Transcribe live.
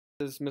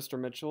This is Mr.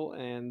 Mitchell,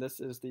 and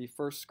this is the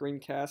first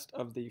screencast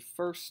of the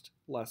first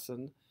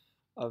lesson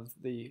of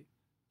the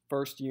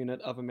first unit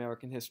of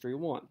American History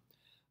 1.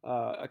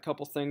 A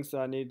couple things that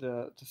I need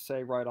to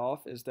say right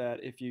off is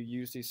that if you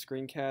use these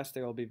screencasts,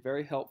 they will be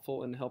very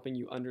helpful in helping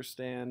you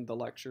understand the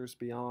lectures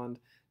beyond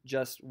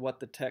just what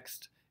the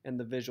text and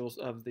the visuals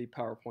of the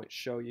PowerPoint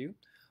show you.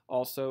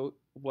 Also,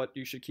 what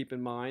you should keep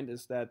in mind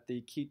is that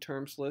the key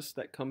terms list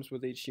that comes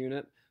with each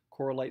unit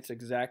correlates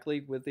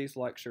exactly with these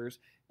lectures,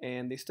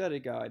 and the study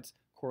guides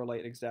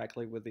correlate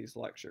exactly with these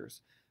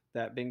lectures.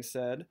 That being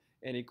said,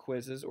 any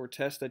quizzes or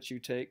tests that you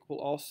take will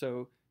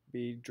also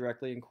be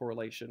directly in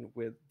correlation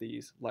with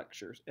these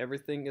lectures.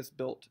 Everything is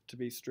built to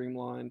be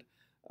streamlined.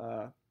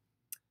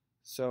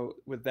 So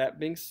with that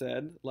being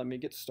said, let me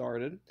get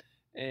started.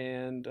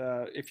 And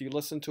if you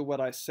listen to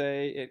what I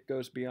say, it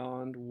goes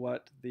beyond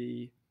what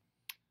the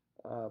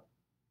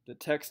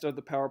text of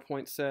the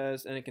PowerPoint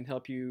says, and it can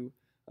help you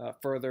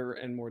further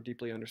and more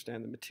deeply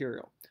understand the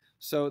material.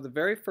 So the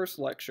very first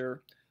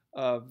lecture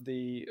of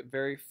the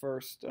very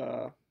first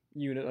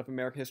unit of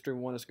American History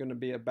 1 is going to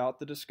be about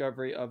the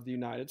discovery of the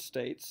United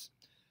States,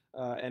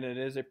 and it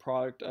is a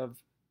product of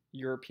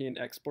European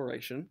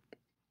exploration.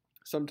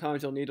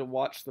 Sometimes you'll need to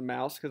watch the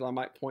mouse because I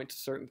might point to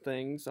certain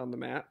things on the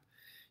map.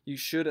 You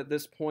should at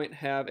this point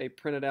have a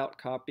printed out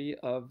copy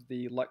of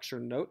the lecture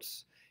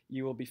notes.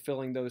 You will be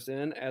filling those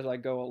in as I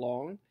go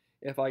along.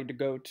 If I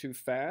go too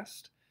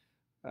fast,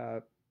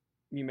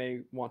 you may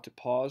want to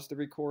pause the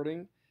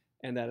recording,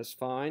 and that is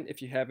fine. If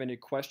you have any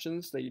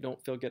questions that you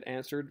don't feel get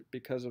answered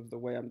because of the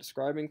way I'm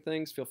describing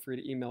things, feel free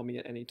to email me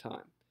at any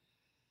time.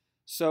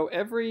 So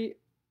every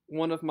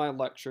one of my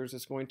lectures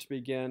is going to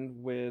begin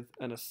with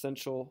an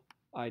essential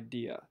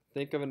idea.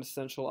 Think of an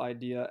essential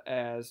idea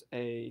as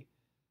a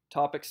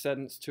topic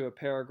sentence to a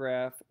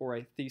paragraph or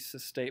a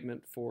thesis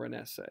statement for an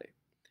essay.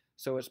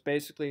 So it's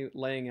basically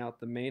laying out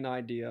the main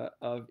idea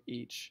of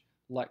each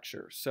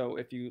lecture. So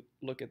if you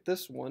look at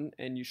this one,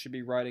 and you should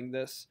be writing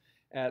this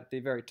at the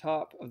very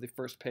top of the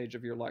first page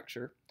of your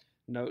lecture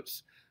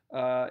notes,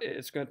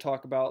 it's going to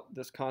talk about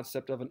this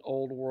concept of an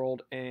old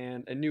world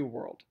and a new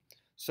world.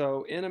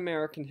 So in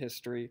American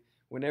history,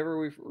 whenever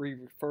we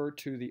refer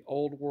to the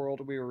old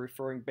world, we are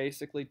referring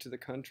basically to the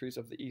countries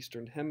of the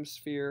Eastern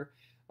Hemisphere,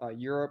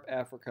 Europe,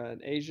 Africa,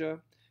 and Asia.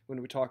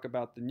 When we talk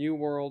about the new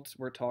worlds,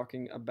 we're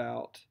talking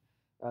about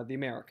the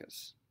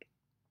Americas.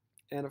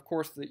 And of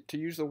course, to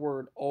use the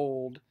word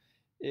old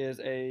is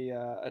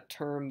a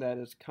term that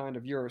is kind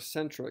of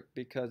Eurocentric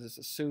because it's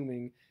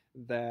assuming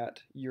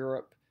that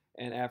Europe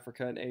and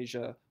Africa and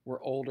Asia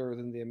were older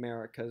than the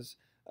Americas.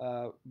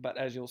 But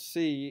as you'll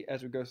see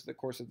as we go through the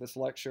course of this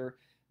lecture,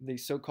 the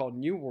so-called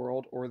New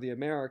World or the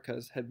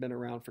Americas had been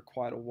around for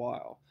quite a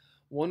while.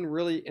 One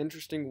really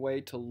interesting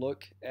way to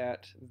look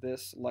at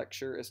this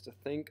lecture is to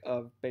think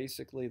of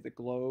basically the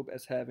globe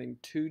as having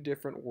two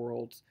different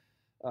worlds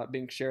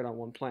being shared on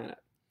one planet.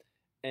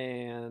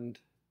 And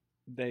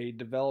they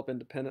develop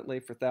independently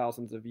for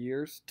thousands of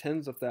years,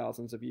 tens of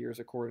thousands of years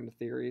according to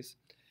theories,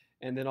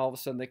 and then all of a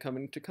sudden they come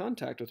into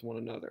contact with one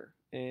another.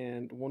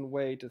 And one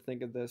way to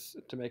think of this,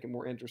 to make it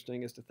more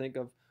interesting, is to think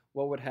of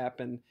what would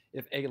happen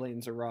if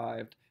aliens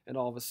arrived and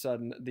all of a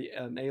sudden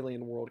an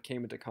alien world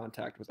came into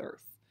contact with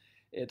Earth.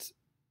 It's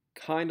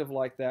kind of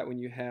like that when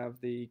you have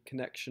the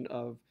connection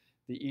of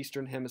the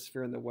Eastern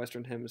Hemisphere and the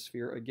Western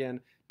Hemisphere.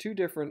 Again, two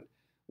different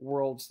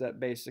worlds that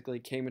basically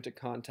came into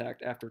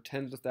contact after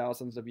tens of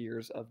thousands of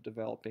years of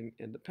developing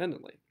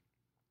independently.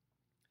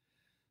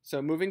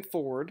 So moving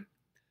forward,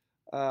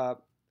 we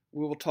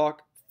will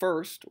talk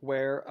first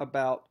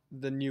about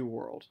the New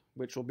World,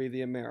 which will be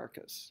the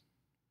Americas,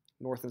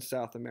 North and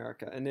South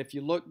America. And if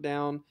you look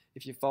down,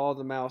 if you follow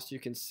the mouse, you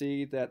can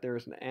see that there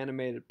is an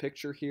animated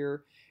picture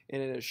here,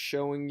 and it is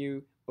showing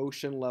you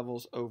ocean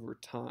levels over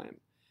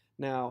time.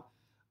 Now,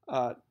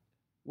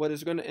 what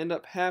is going to end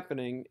up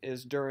happening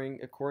is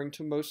according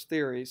to most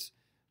theories,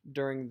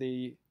 during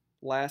the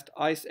last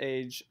ice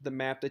age, the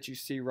map that you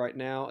see right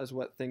now is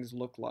what things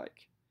look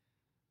like.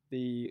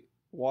 The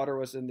water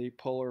was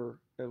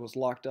it was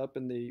locked up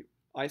in the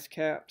ice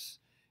caps,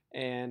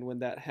 and when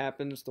that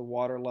happens, the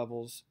water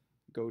levels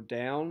go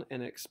down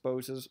and it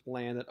exposes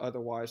land that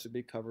otherwise would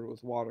be covered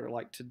with water.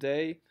 Like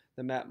today,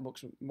 the map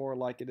looks more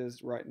like it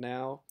is right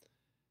now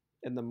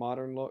in the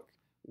modern look,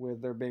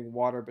 with there being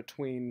water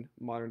between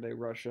modern-day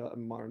Russia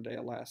and modern-day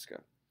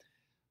Alaska.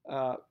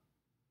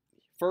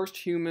 First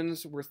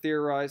humans were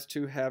theorized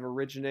to have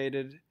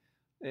originated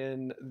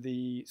in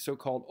the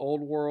so-called Old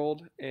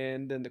World,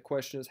 and then the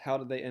question is, how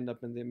did they end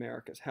up in the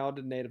Americas? How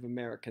did Native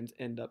Americans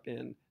end up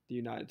in the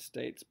United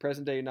States,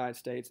 present-day United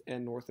States,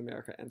 and North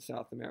America and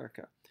South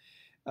America?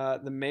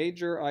 The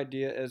major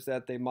idea is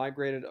that they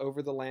migrated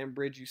over the land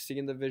bridge you see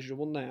in the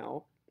visual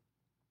now,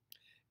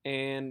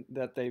 and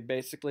that they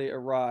basically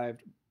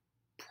arrived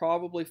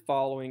probably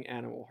following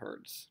animal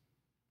herds.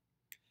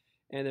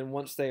 And then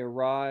once they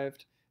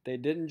arrived, they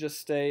didn't just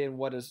stay in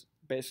what is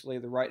basically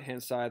the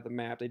right-hand side of the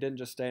map. They didn't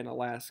just stay in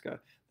Alaska.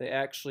 They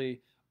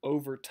actually,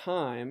 over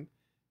time,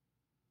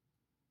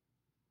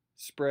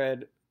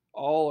 spread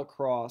all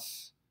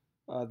across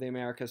the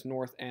Americas,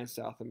 North and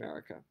South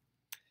America.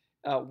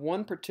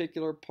 One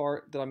particular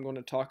part that I'm going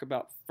to talk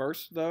about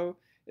first, though,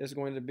 is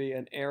going to be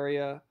an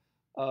area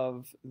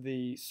of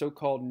the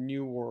so-called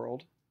New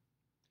World,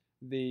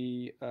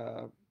 the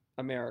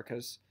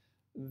Americas,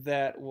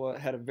 that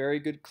had a very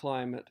good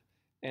climate,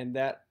 and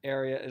that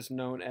area is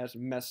known as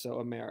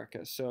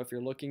Mesoamerica. So if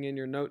you're looking in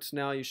your notes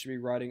now, you should be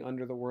writing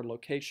under the word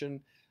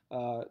location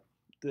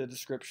the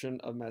description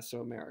of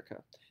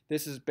Mesoamerica.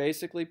 This is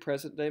basically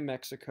present-day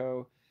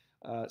Mexico,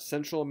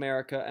 Central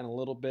America, and a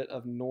little bit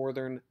of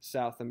northern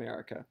South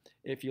America.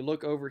 If you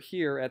look over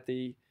here at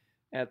the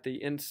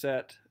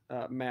inset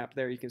map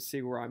there, you can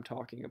see where I'm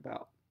talking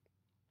about.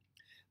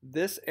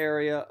 This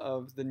area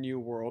of the New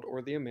World,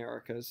 or the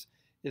Americas,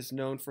 is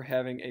known for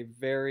having a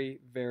very,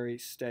 very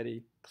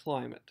steady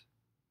climate.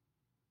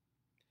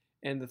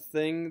 And the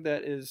thing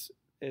that is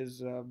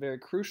very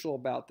crucial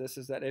about this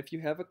is that if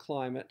you have a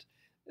climate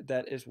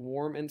that is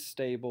warm and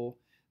stable,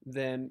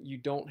 then you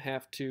don't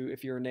have to,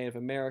 if you're a Native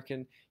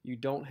American, you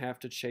don't have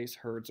to chase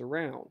herds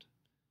around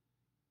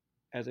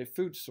as a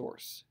food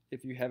source.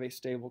 If you have a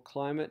stable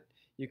climate,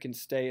 you can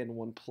stay in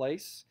one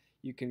place,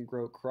 you can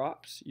grow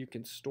crops, you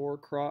can store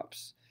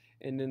crops,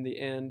 and in the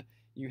end,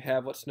 you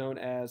have what's known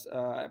as,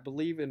 I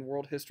believe in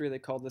world history they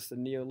call this the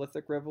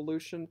Neolithic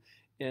Revolution.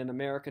 In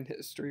American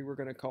history, we're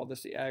going to call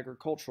this the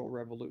Agricultural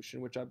Revolution,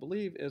 which I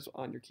believe is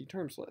on your key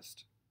terms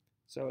list.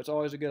 So it's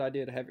always a good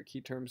idea to have your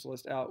key terms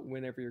list out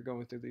whenever you're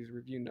going through these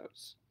review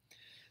notes.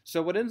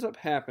 So what ends up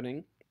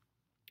happening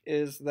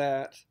is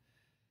that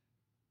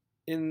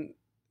in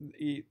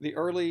the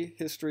early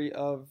history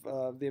of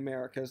the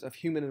Americas, of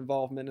human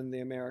involvement in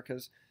the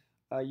Americas,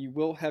 you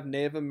will have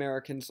Native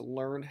Americans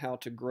learn how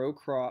to grow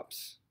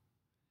crops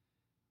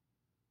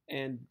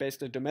and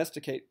basically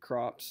domesticate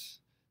crops.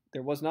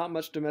 There was not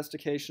much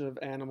domestication of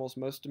animals.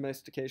 Most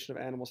domestication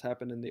of animals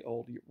happened in the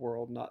Old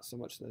World, not so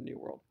much in the New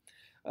World.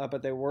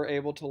 But they were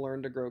able to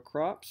learn to grow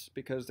crops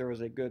because there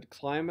was a good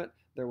climate,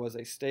 there was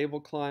a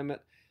stable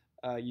climate.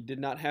 You did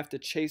not have to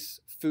chase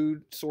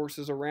food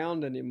sources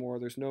around anymore.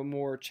 There's no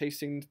more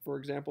chasing, for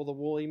example, the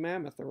woolly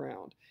mammoth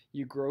around.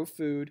 You grow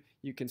food,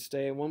 you can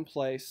stay in one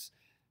place,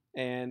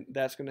 and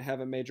that's going to have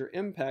a major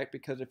impact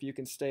because if you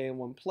can stay in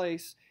one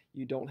place,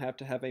 you don't have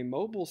to have a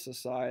mobile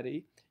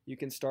society. You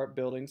can start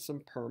building some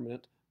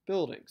permanent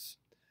buildings.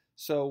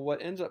 So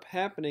what ends up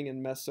happening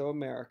in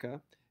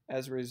Mesoamerica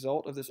as a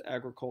result of this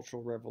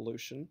agricultural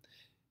revolution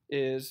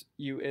is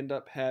you end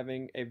up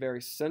having a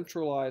very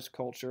centralized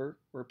culture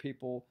where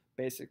people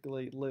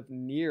basically live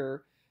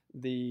near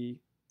the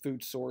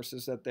food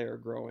sources that they are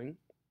growing.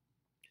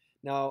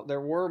 Now, there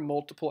were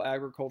multiple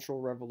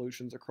agricultural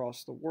revolutions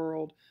across the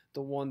world.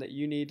 The one that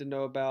you need to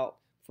know about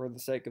for the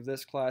sake of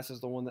this class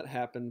is the one that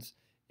happens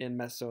in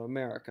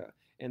Mesoamerica.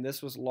 And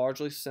this was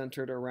largely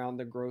centered around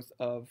the growth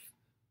of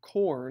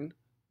corn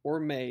or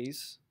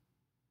maize,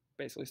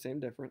 basically same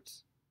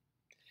difference.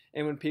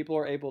 And when people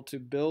are able to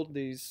build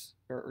these,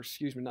 or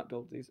excuse me, not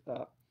build these,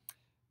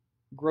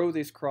 grow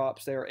these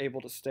crops, they are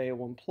able to stay in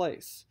one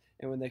place.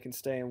 And when they can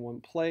stay in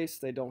one place,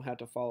 they don't have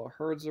to follow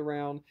herds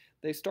around.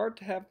 They start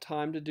to have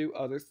time to do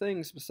other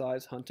things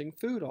besides hunting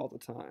food all the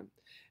time.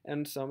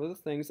 And some of the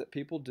things that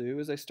people do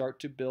is they start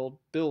to build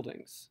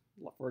buildings.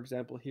 For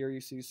example, here you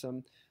see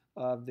some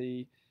of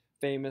the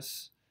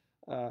famous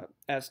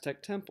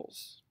Aztec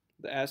temples.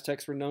 The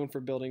Aztecs were known for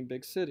building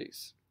big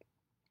cities.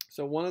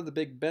 So one of the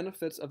big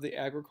benefits of the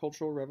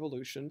agricultural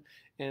revolution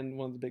and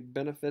one of the big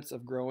benefits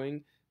of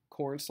growing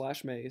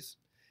corn/maize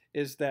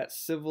is that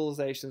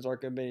civilizations are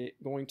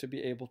going to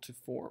be able to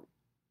form.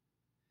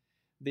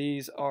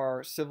 These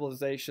are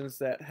civilizations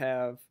that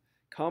have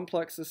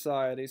complex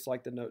societies,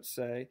 like the notes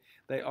say.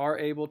 They are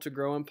able to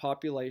grow in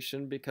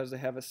population because they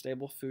have a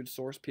stable food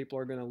source. People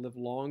are going to live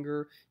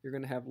longer. You're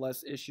going to have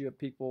less issue of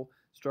people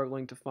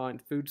struggling to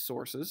find food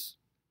sources.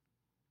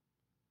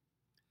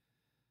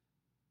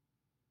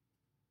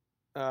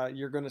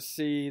 You're going to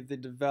see the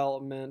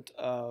development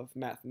of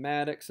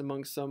mathematics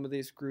among some of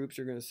these groups.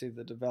 You're going to see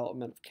the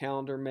development of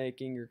calendar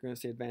making. You're going to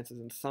see advances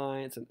in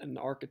science and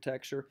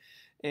architecture.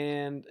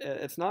 And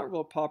it's not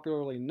real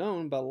popularly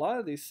known, but a lot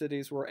of these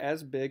cities were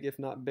as big, if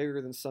not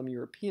bigger, than some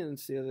European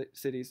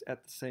cities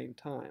at the same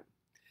time.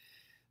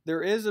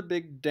 There is a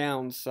big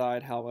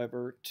downside,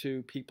 however,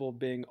 to people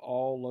being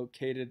all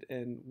located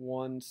in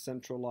one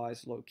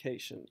centralized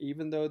location.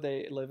 Even though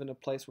they live in a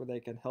place where they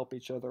can help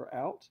each other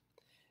out,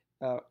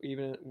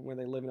 even when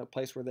they live in a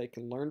place where they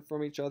can learn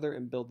from each other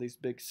and build these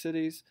big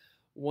cities,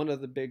 one of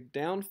the big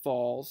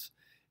downfalls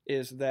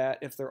is that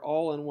if they're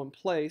all in one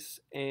place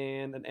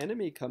and an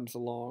enemy comes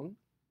along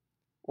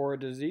or a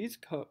disease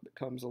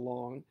comes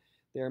along,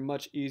 they're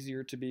much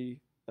easier to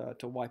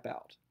wipe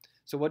out.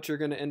 So what you're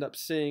going to end up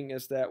seeing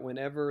is that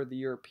whenever the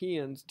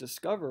Europeans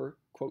discover,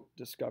 quote,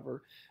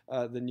 discover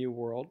the New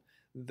World,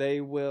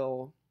 they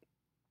will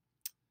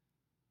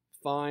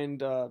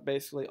find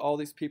basically all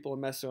these people in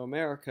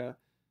Mesoamerica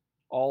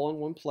all in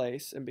one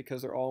place, and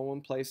because they're all in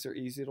one place, they're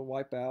easy to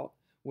wipe out.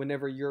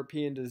 Whenever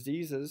European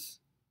diseases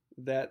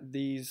that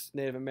these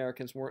Native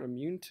Americans weren't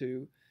immune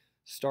to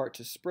start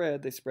to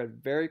spread, they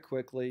spread very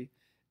quickly,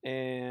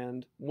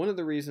 And one of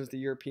the reasons the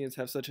Europeans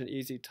have such an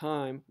easy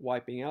time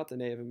wiping out the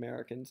Native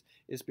Americans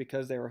is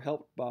because they were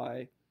helped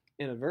by,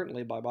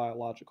 inadvertently, by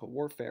biological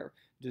warfare.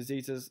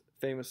 Diseases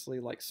famously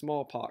like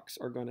smallpox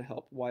are going to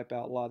help wipe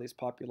out a lot of these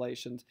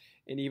populations.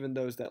 And even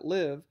those that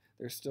live,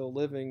 they're still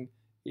living,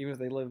 even if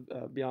they live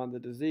beyond the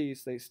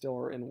disease, they still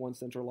are in one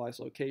centralized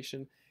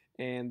location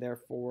and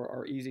therefore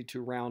are easy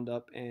to round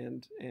up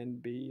and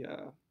be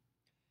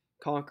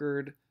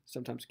conquered,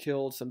 sometimes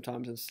killed,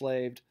 sometimes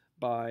enslaved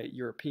by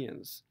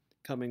Europeans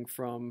coming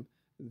from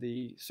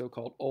the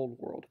so-called Old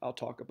World. I'll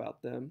talk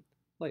about them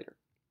later.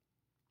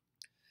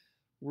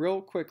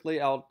 Real quickly,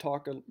 I'll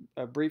talk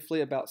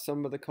briefly about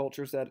some of the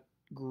cultures that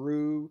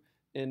grew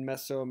in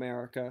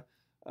Mesoamerica.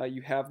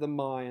 You have the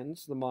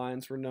Mayans. The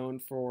Mayans were known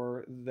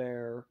for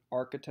their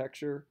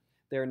architecture.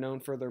 They are known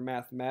for their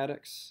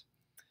mathematics,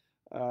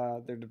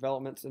 their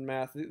developments in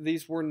math.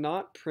 These were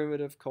not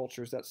primitive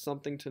cultures. That's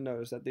something to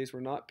notice, that these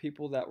were not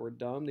people that were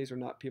dumb. These were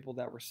not people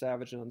that were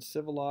savage and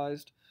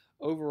uncivilized.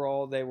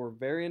 Overall, they were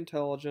very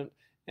intelligent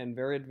and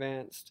very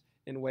advanced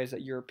in ways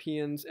that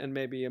Europeans and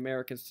maybe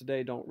Americans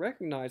today don't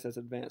recognize as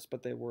advanced,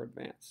 but they were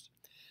advanced.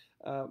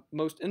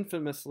 Most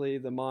infamously,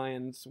 the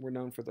Mayans were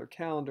known for their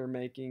calendar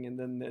making, and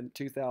then in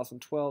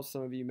 2012,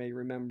 some of you may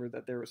remember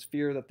that there was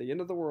fear that the end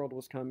of the world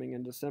was coming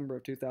in December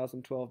of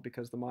 2012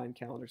 because the Mayan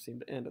calendar seemed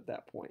to end at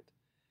that point.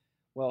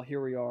 Well,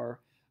 here we are,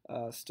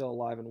 still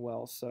alive and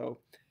well. So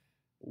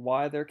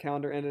why their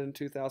calendar ended in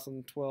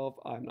 2012,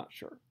 I'm not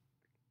sure.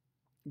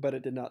 But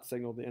it did not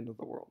signal the end of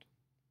the world.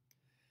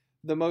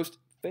 The most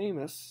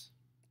famous,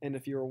 and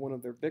if you are one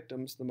of their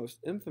victims, the most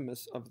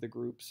infamous of the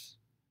groups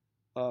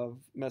of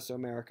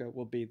Mesoamerica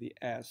will be the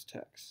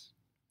Aztecs.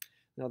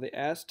 Now, the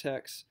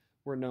Aztecs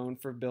were known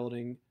for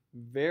building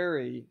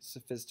very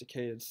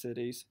sophisticated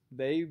cities.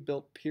 They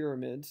built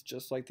pyramids,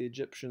 just like the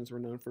Egyptians were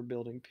known for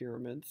building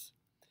pyramids.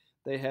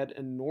 They had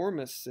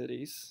enormous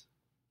cities,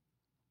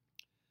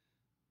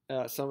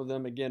 some of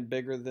them, again,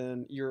 bigger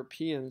than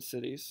European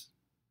cities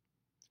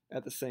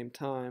at the same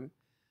time.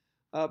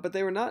 But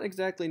they were not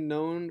exactly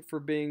known for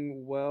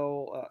being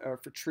well, or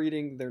for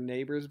treating their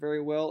neighbors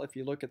very well. If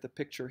you look at the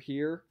picture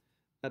here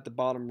at the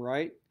bottom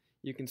right,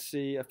 you can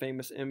see a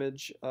famous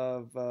image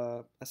of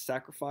a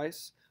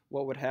sacrifice.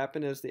 What would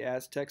happen is the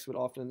Aztecs would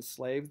often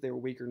enslave their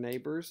weaker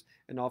neighbors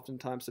and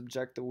oftentimes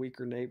subject the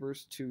weaker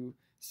neighbors to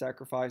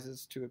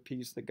sacrifices to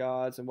appease the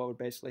gods. And what would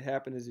basically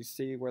happen is, you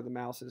see where the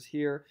mouse is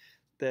here,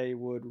 they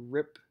would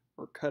rip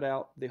or cut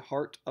out the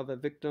heart of a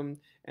victim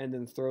and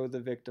then throw the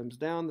victims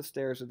down the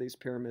stairs of these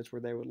pyramids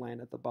where they would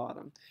land at the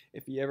bottom.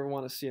 If you ever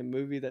want to see a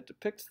movie that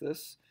depicts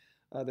this,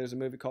 there's a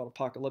movie called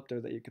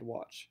Apocalypto that you could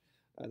watch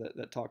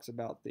that talks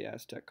about the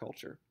Aztec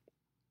culture.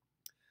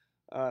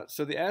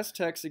 So the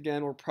Aztecs,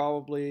 again, were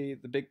probably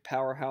the big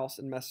powerhouse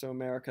in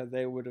Mesoamerica.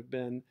 They would have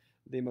been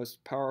the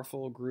most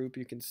powerful group.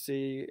 You can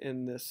see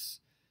in this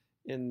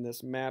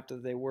map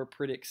that they were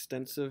pretty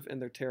extensive in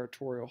their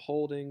territorial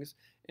holdings,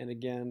 and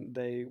again,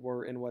 they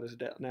were in what is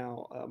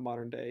now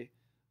modern-day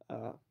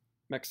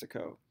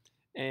Mexico.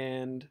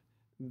 And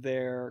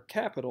their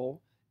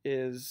capital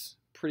is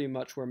pretty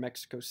much where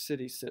Mexico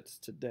City sits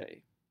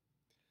today.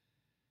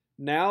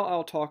 Now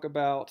I'll talk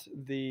about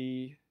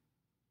the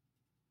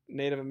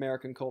Native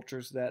American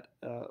cultures that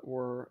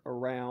were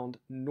around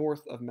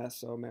north of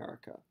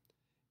Mesoamerica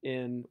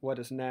in what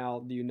is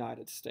now the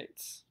United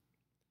States,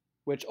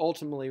 which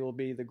ultimately will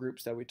be the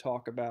groups that we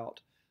talk about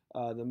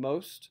the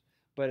most,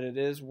 but it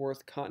is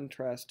worth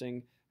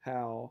contrasting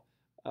how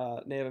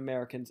Native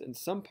Americans in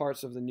some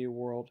parts of the New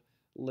World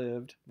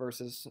lived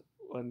versus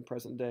in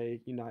present-day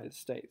United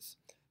States.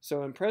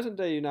 So in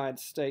present-day United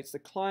States, the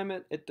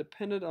climate, it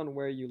depended on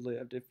where you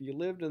lived. If you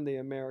lived in the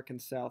American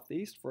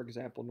Southeast, for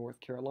example,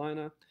 North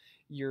Carolina,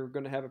 you're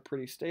going to have a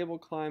pretty stable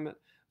climate,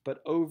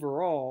 but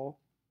overall,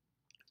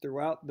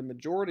 throughout the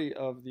majority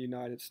of the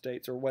United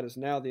States, or what is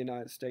now the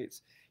United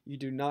States, you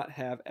do not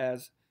have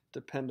as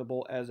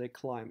dependable as a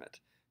climate.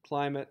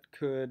 Climate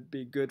could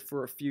be good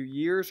for a few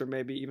years or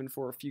maybe even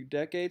for a few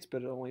decades,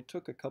 but it only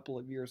took a couple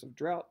of years of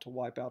drought to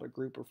wipe out a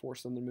group or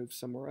force them to move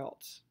somewhere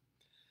else.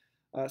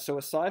 So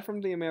aside from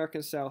the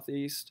American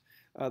Southeast,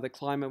 the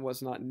climate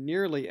was not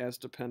nearly as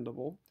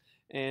dependable,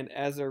 and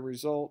as a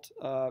result,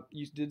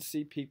 you did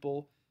see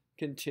people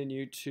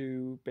continue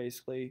to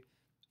basically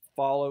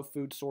follow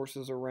food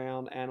sources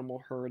around,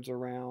 animal herds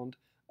around.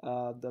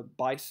 The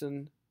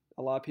bison,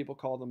 a lot of people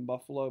call them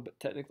buffalo, but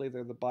technically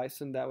they're the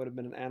bison. That would have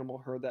been an animal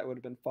herd that would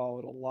have been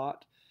followed a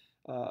lot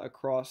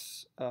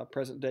across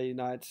present-day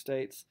United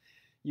States.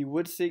 You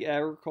would see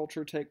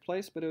agriculture take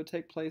place, but it would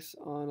take place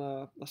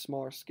on a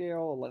smaller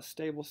scale, a less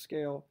stable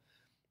scale,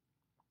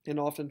 and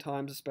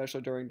oftentimes,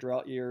 especially during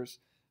drought years,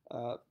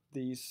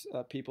 these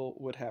people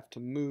would have to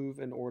move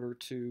in order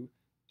to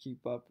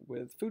keep up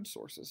with food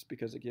sources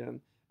because, again,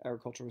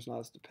 agriculture was not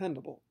as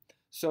dependable.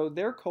 So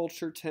their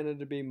culture tended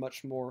to be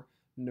much more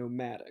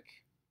nomadic.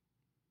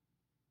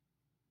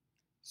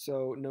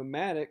 So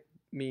nomadic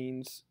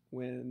means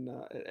when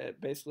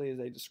it basically is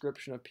a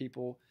description of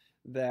people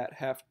that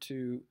have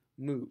to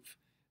move.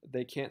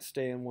 They can't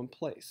stay in one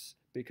place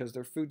because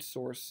their food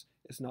source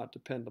is not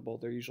dependable.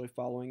 They're usually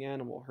following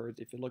animal herds.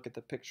 If you look at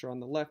the picture on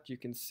the left, you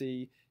can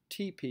see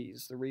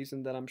teepees. The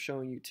reason that I'm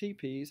showing you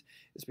teepees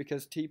is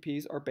because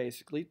teepees are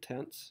basically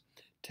tents.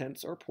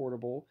 Tents are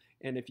portable,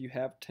 and if you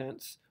have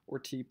tents or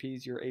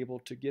teepees, you're able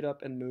to get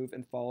up and move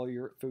and follow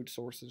your food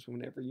sources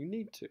whenever you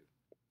need to.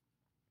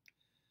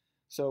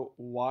 So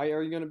why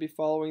are you going to be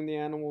following the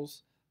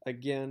animals?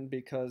 Again,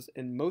 because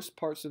in most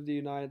parts of the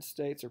United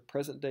States, or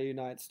present-day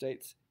United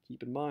States,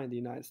 keep in mind the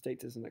United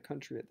States isn't a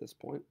country at this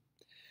point,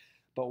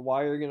 but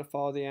why are you going to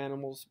follow the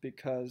animals?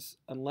 Because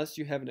unless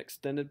you have an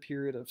extended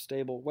period of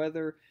stable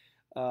weather,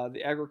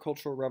 the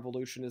agricultural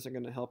revolution isn't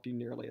going to help you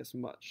nearly as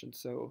much. And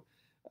so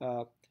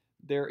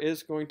there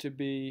is going to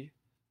be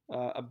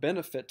a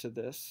benefit to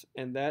this,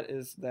 and that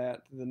is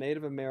that the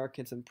Native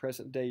Americans in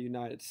present-day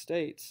United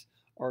States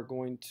are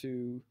going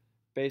to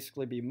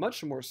basically be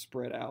much more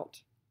spread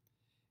out.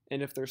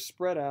 And if they're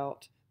spread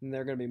out, then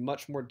they're going to be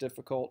much more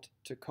difficult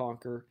to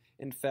conquer.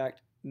 In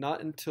fact,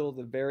 not until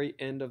the very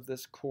end of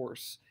this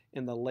course,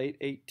 in the late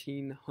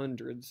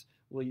 1800s,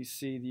 will you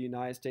see the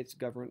United States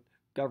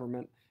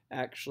government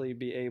actually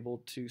be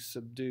able to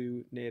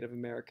subdue Native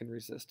American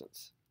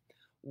resistance.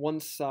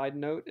 One side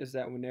note is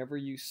that whenever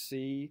you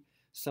see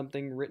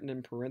something written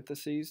in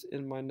parentheses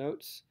in my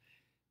notes,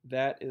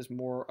 that is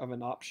more of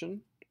an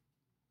option.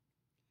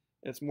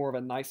 It's more of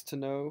a nice to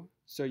know,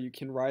 so you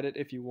can write it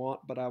if you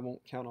want, but I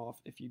won't count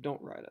off if you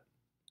don't write it.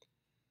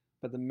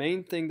 But the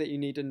main thing that you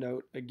need to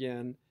note,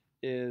 again,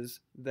 is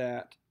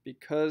that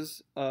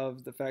because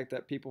of the fact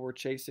that people were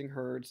chasing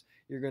herds,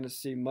 you're going to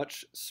see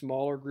much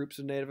smaller groups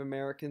of Native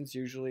Americans.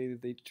 Usually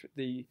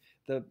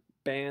the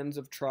bands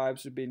of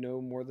tribes would be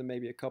no more than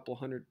maybe a couple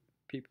hundred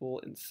people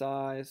in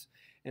size.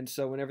 And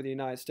so whenever the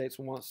United States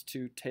wants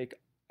to take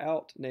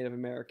out Native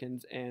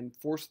Americans and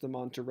force them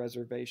onto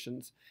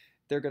reservations,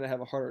 they're going to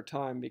have a harder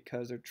time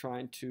because they're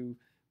trying to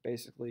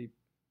basically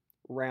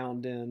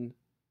round in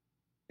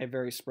a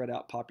very spread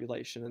out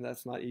population, and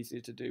that's not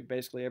easy to do.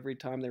 Basically, every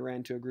time they ran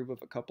into a group of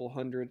a couple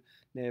hundred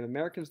Native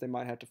Americans, they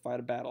might have to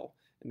fight a battle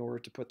in order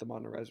to put them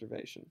on a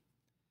reservation.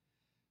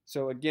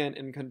 So again,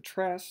 in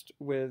contrast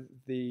with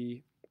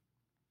the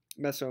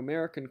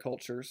Mesoamerican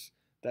cultures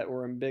that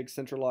were in big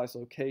centralized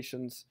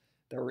locations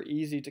that were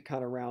easy to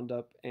kind of round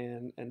up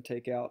and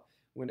take out,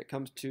 when it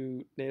comes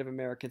to Native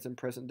Americans in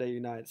present-day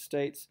United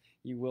States,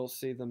 you will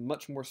see them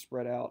much more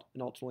spread out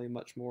and ultimately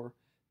much more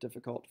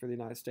difficult for the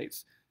United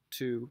States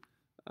to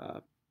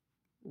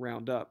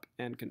round up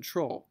and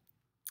control.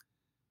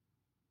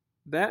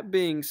 That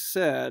being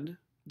said,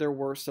 there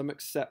were some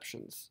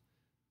exceptions.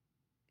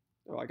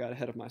 Oh, I got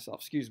ahead of myself,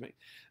 excuse me.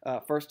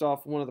 First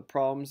off, one of the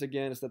problems,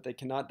 again, is that they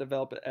cannot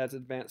develop as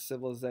advanced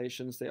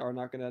civilizations. They are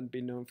not going to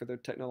be known for their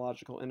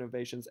technological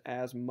innovations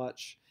as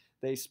much.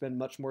 They spend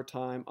much more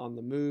time on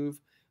the move.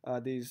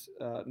 These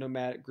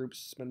nomadic groups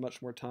spend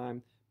much more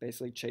time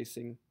basically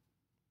chasing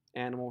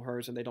animal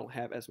herds, and they don't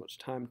have as much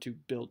time to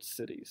build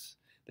cities.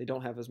 They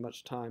don't have as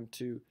much time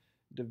to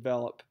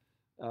develop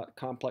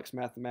complex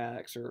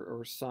mathematics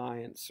or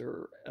science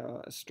or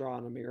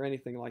astronomy or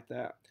anything like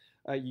that.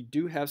 You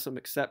do have some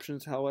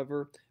exceptions,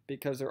 however,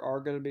 because there are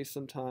going to be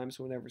some times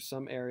whenever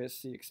some areas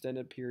see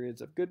extended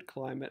periods of good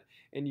climate,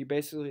 and you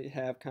basically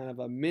have kind of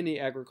a mini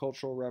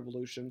agricultural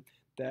revolution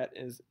that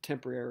is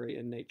temporary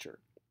in nature.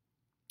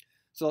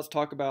 So let's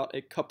talk about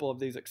a couple of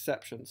these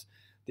exceptions.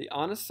 The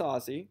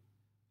Anasazi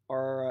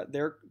are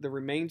the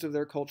remains of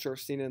their culture are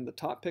seen in the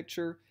top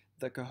picture.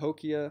 The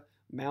Cahokia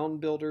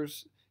mound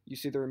builders, you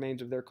see the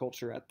remains of their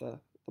culture at the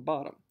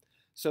bottom.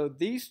 So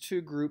these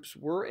two groups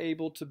were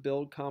able to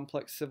build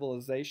complex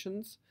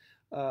civilizations,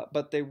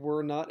 but they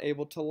were not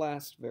able to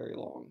last very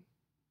long.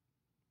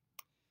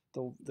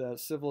 The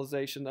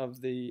civilization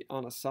of the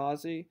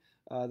Anasazi,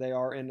 they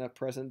are in a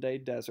present-day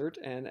desert,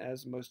 and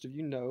as most of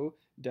you know,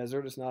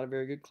 desert is not a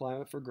very good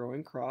climate for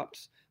growing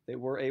crops. They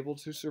were able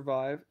to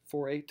survive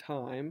for a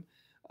time,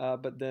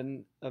 but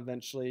then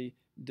eventually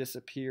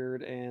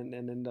disappeared and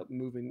ended up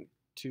moving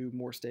to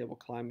more stable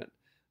climate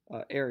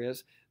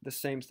areas. The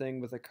same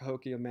thing with the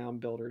Cahokia mound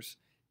builders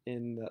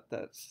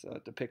that's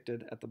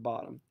depicted at the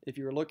bottom. If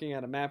you were looking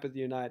at a map of the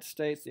United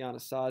States, the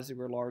Anasazi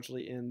were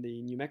largely in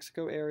the New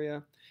Mexico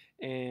area,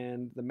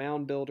 and the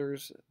mound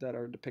builders that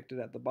are depicted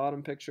at the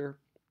bottom picture,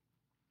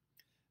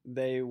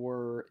 they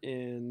were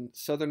in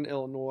southern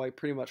Illinois,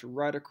 pretty much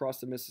right across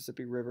the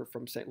Mississippi River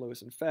from St.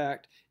 Louis. In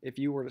fact, if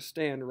you were to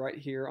stand right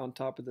here on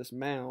top of this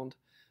mound,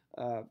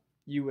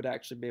 you would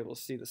actually be able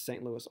to see the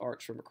St. Louis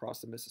Arch from across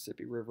the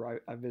Mississippi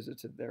River. I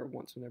visited there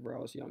once whenever I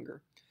was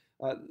younger.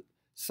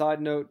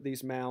 Side note,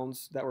 these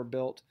mounds that were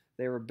built,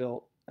 they were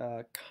built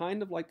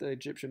kind of like the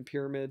Egyptian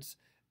pyramids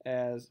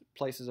as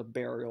places of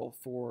burial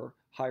for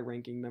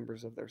high-ranking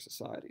members of their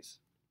societies.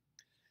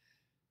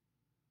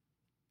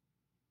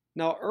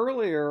 Now,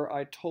 earlier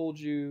I told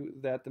you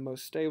that the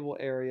most stable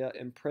area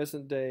in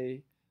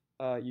present-day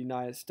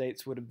United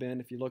States would have been,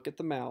 if you look at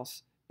the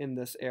mouse, in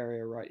this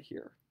area right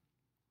here.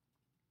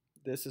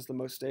 This is the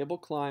most stable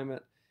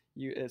climate.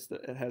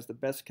 It has the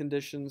best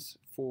conditions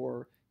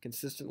for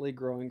consistently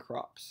growing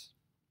crops.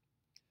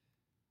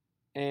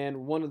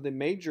 And one of the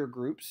major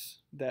groups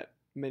that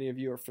many of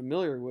you are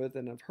familiar with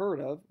and have heard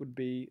of would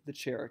be the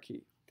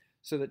Cherokee.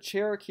 So the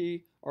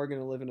Cherokee are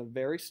going to live in a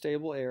very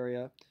stable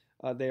area.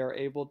 They are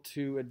able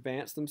to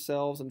advance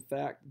themselves. In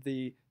fact,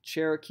 the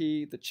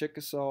Cherokee, the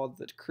Chickasaw,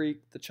 the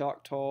Creek, the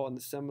Choctaw, and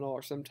the Seminole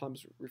are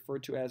sometimes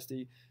referred to as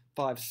the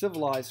 5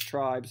 civilized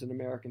tribes in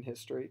American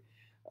history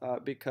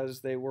because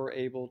they were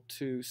able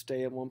to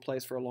stay in one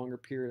place for a longer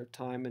period of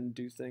time and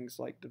do things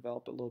like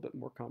develop a little bit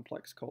more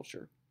complex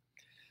culture.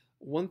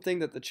 One thing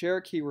that the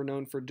Cherokee were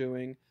known for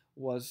doing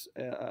was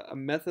a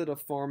method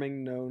of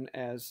farming known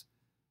as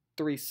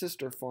three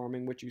sister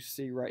farming, which you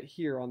see right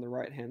here on the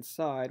right hand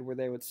side, where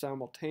they would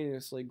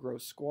simultaneously grow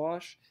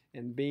squash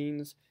and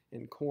beans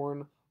and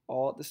corn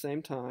all at the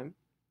same time,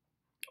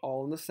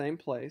 all in the same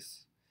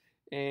place.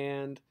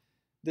 And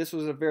this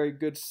was a very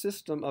good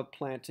system of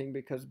planting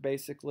because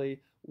basically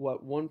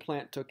what one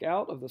plant took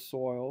out of the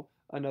soil,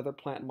 another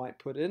plant might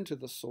put into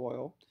the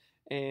soil.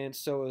 And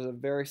so it was a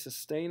very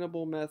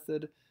sustainable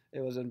method. It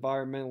was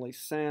environmentally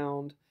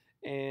sound.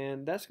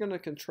 And that's going to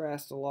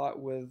contrast a lot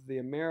with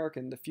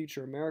the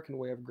future American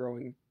way of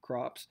growing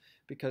crops,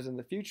 because in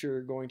the future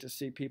you're going to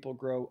see people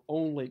grow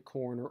only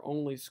corn or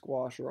only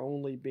squash or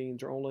only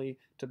beans or only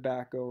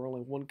tobacco or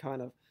only one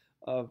kind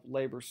of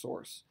labor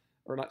source,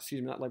 or not,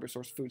 excuse me, not labor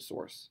source, food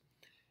source.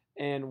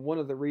 And one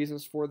of the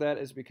reasons for that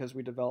is because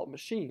we develop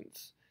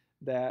machines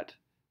that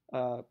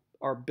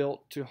are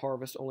built to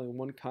harvest only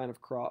one kind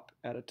of crop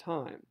at a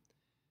time.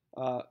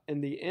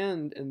 In the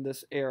end, in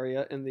this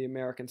area, in the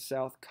American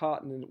South,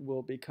 cotton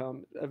will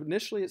become,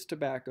 initially it's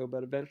tobacco,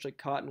 but eventually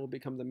cotton will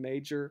become the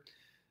major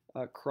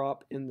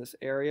crop in this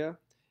area.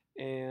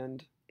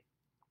 And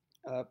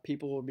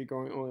people will be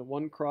growing only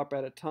one crop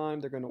at a time.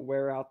 They're going to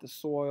wear out the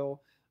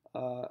soil,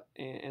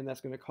 and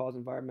that's going to cause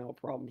environmental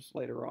problems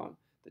later on.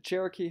 The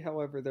Cherokee,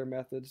 however, their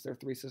methods, their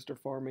three sister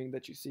farming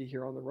that you see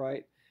here on the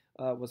right,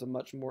 was a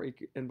much more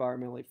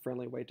environmentally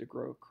friendly way to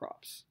grow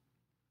crops.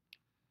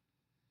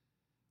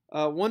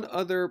 One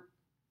other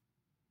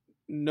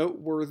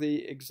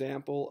noteworthy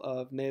example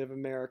of Native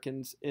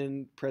Americans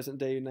in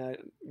present-day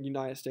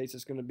United States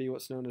is going to be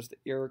what's known as the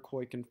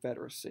Iroquois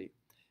Confederacy.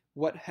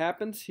 What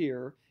happens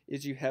here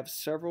is you have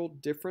several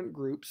different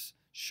groups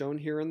shown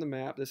here in the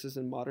map. This is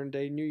in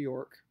modern-day New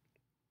York.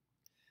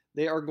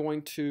 They are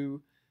going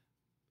to,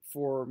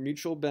 for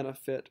mutual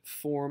benefit,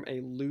 form a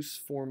loose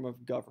form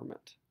of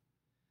government.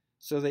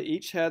 So they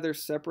each had their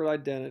separate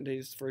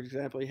identities. For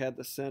example, you had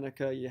the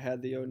Seneca, you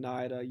had the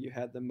Oneida, you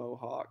had the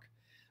Mohawk,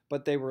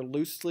 but they were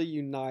loosely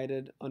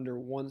united under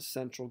one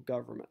central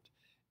government.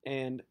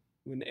 And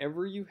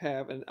whenever you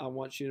have, and I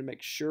want you to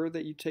make sure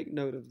that you take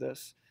note of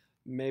this,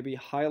 maybe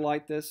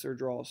highlight this or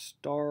draw a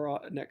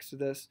star next to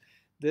this.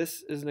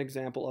 This is an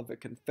example of a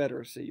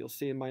confederacy. You'll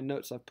see in my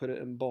notes I've put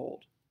it in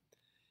bold.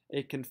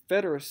 A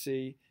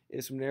confederacy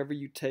is whenever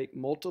you take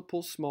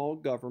multiple small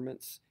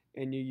governments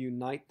and you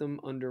unite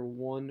them under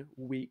one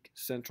weak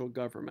central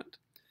government.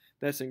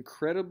 That's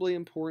incredibly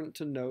important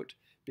to note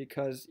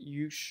because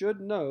you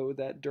should know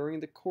that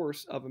during the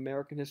course of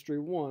American History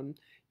 1,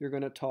 you're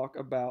going to talk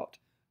about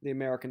the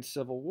American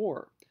Civil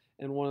War.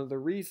 And one of the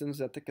reasons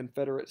that the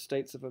Confederate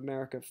States of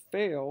America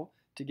fail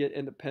to get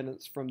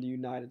independence from the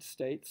United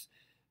States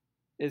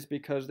is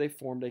because they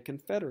formed a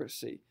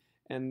confederacy.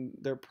 And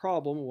their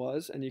problem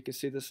was, and you can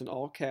see this in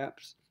all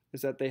caps,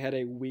 is that they had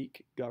a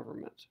weak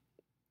government.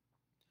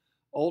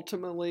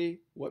 Ultimately,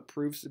 what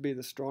proves to be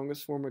the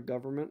strongest form of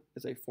government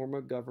is a form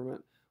of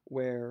government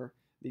where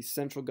the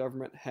central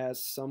government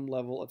has some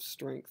level of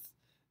strength.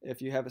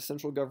 If you have a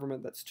central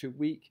government that's too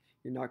weak,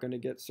 you're not going to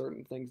get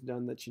certain things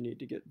done that you need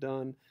to get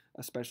done,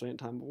 especially in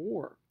time of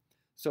war.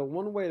 So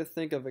one way to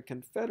think of a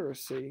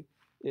confederacy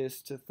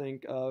is to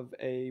think of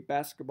a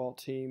basketball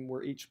team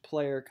where each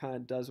player kind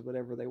of does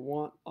whatever they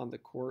want on the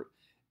court,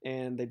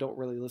 and they don't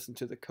really listen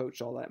to the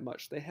coach all that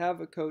much. They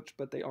have a coach,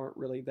 but they aren't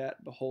really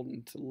that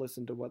beholden to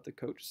listen to what the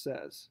coach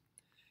says.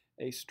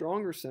 A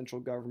stronger central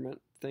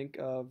government, think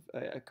of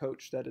a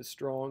coach that is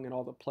strong and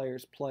all the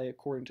players play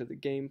according to the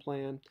game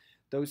plan.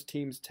 Those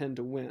teams tend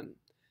to win.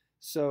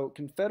 So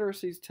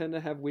confederacies tend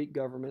to have weak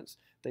governments.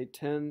 They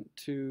tend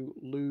to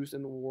lose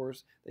in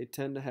wars. They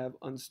tend to have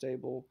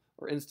unstable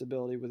or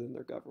instability within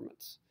their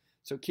governments.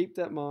 So keep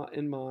that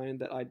in mind,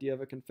 that idea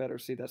of a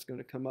confederacy. That's going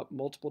to come up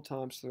multiple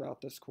times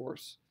throughout this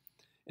course.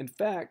 In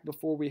fact,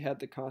 before we had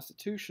the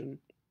Constitution,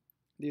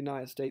 the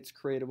United States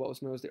created what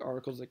was known as the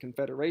Articles of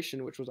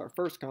Confederation, which was our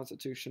first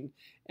Constitution,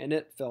 and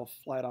it fell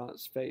flat on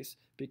its face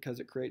because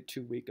it created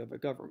too weak of a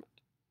government.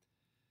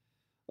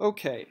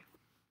 Okay,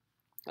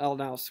 I'll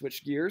now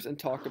switch gears and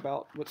talk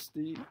about what's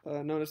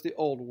known as the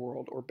Old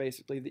World, or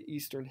basically the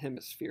Eastern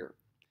Hemisphere.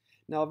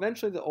 Now,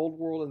 eventually the Old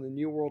World and the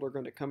New World are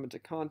going to come into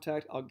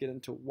contact. I'll get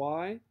into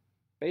why,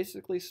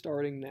 basically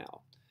starting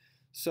now.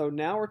 So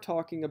now we're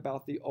talking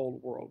about the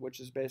Old World, which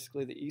is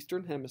basically the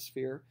Eastern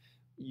Hemisphere,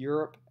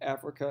 Europe,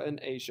 Africa, and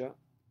Asia.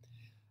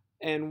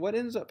 And what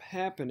ends up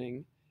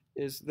happening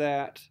is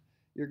that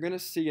you're going to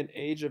see an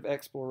age of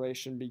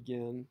exploration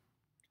begin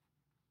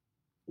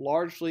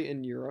largely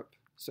in Europe.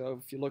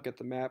 So if you look at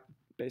the map,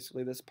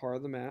 basically this part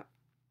of the map,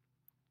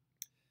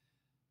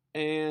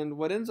 And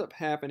what ends up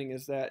happening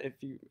is that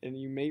and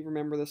you may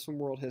remember this from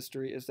world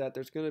history, is that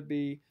there's going to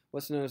be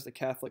what's known as the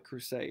Catholic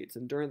Crusades.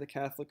 And during the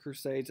Catholic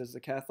Crusades, as the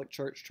Catholic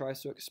Church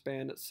tries to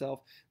expand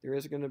itself, there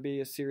is going to be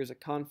a series of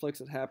conflicts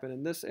that happen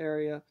in this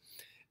area.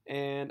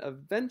 And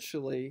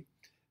eventually,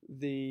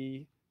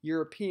 the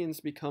Europeans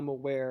become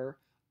aware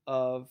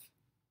of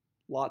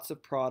lots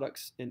of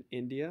products in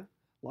India,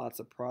 lots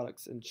of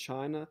products in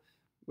China,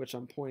 which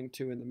I'm pointing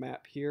to in the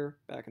map here,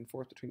 back and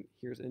forth between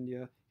here's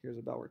India, here's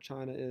about where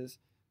China is,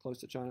 close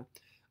to China.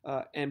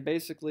 And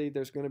basically,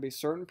 there's going to be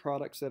certain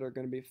products that are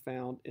going to be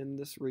found in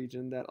this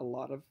region that a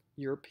lot of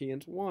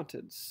Europeans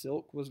wanted.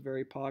 Silk was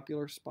very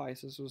popular,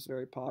 spices was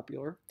very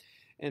popular,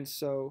 and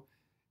so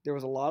there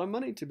was a lot of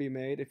money to be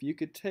made if you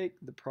could take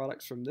the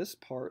products from this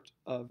part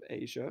of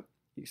Asia,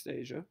 East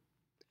Asia,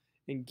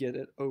 and get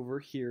it over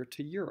here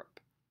to Europe.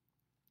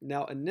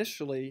 Now,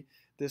 initially,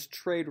 this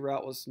trade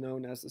route was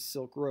known as the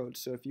Silk Road.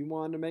 So if you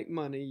wanted to make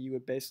money, you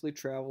would basically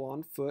travel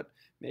on foot,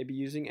 maybe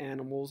using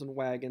animals and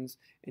wagons,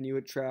 and you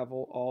would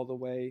travel all the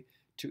way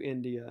to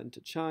India and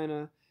to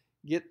China,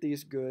 get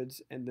these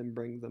goods, and then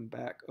bring them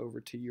back over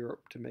to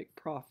Europe to make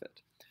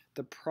profit.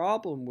 The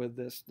problem with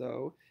this,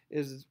 though,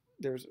 is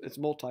it's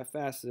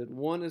multifaceted.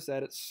 One is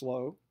that it's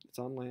slow, it's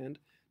on land.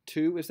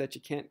 Two is that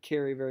you can't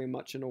carry very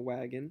much in a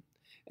wagon.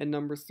 And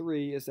number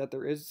three is that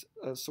there is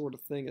a sort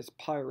of thing as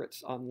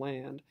pirates on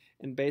land.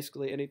 And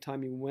basically,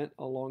 anytime you went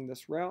along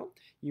this route,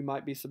 you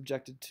might be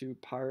subjected to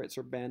pirates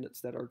or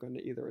bandits that are going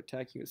to either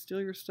attack you and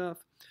steal your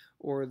stuff,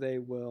 or they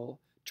will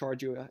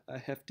charge you a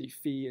hefty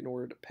fee in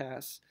order to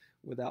pass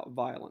without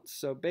violence.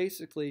 So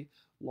basically,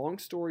 long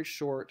story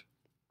short,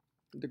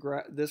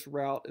 this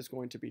route is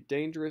going to be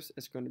dangerous,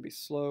 it's going to be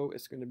slow,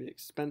 it's going to be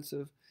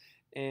expensive,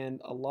 and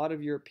a lot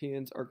of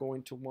Europeans are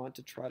going to want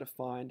to try to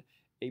find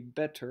a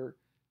better,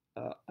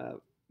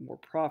 more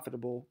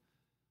profitable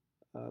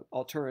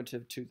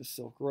alternative to the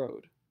Silk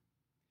Road.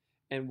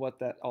 And what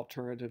that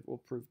alternative will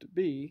prove to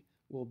be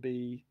will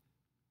be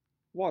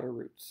water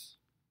routes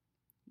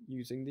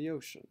using the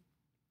ocean.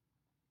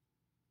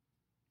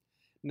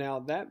 Now,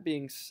 that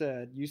being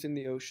said, using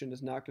the ocean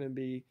is not going to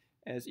be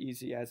as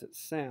easy as it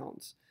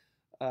sounds.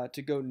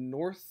 To go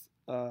north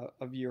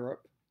of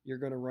Europe, you're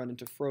going to run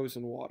into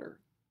frozen water.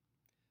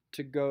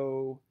 To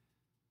go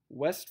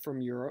west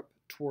from Europe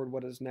toward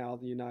what is now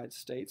the United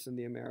States and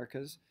the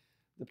Americas,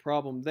 the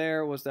problem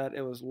there was that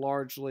it was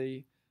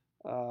largely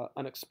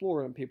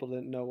unexplored and people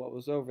didn't know what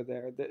was over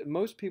there.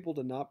 Most people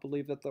did not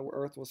believe that the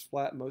earth was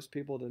flat. Most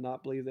people did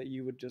not believe that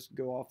you would just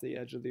go off the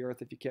edge of the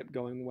earth if you kept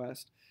going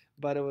west,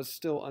 but it was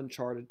still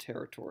uncharted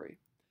territory.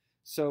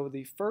 So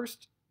the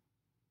first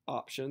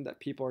option that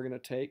people are going to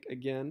take,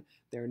 again,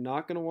 they're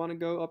not going to want to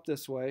go up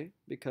this way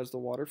because the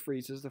water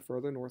freezes the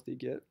further north you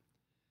get.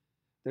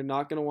 They're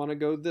not going to want to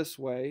go this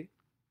way,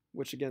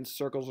 which again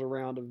circles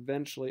around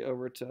eventually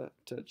over to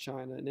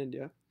China and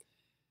India,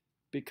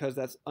 because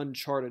that's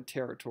uncharted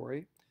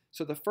territory.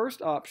 So the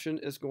first option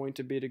is going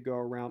to be to go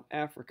around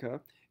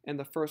Africa, and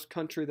the first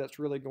country that's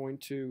really going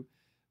to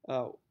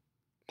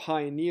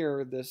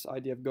pioneer this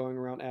idea of going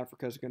around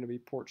Africa is going to be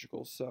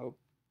Portugal. So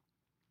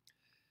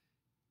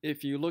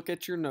if you look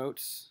at your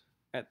notes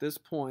at this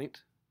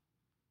point,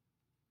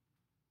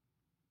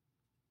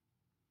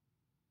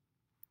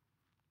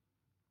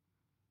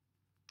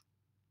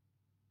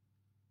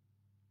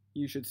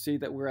 you should see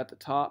that we're at the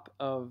top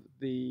of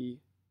the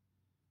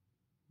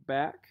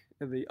back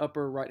in the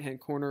upper right hand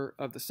corner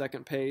of the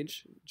second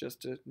page,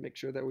 just to make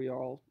sure that we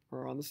all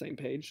are on the same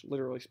page,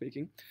 literally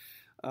speaking.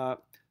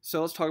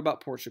 So let's talk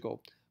about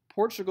Portugal.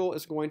 Portugal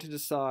is going to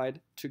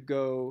decide to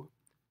go,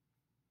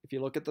 if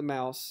you look at the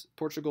mouse,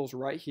 Portugal's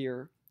right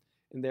here,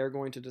 and they're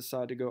going to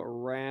decide to go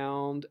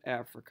around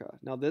Africa.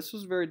 Now this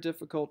was very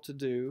difficult to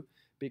do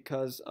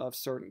because of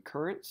certain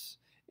currents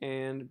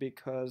and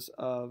because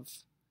of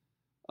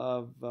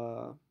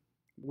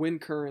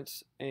wind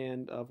currents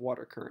and of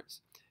water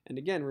currents. And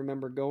again,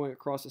 remember, going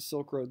across the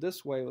Silk Road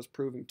this way was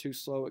proving too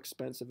slow,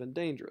 expensive, and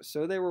dangerous.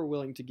 So they were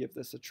willing to give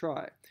this a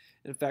try.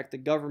 In fact, the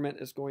government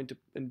is going to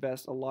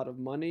invest a lot of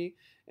money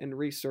and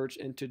research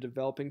into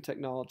developing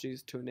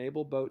technologies to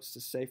enable boats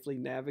to safely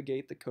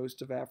navigate the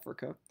coast of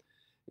Africa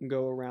and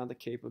go around the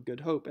Cape of Good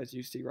Hope, as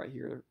you see right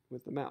here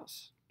with the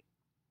mouse.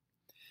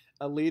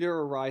 A leader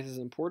arises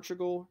in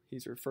Portugal.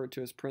 He's referred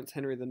to as Prince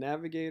Henry the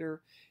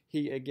Navigator.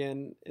 He,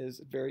 again,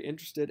 is very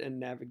interested in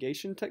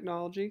navigation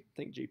technology,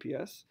 think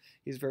GPS.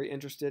 He's very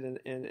interested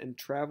in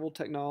travel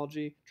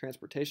technology,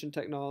 transportation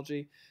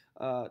technology,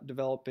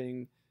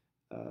 developing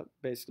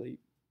basically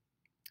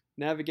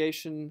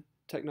navigation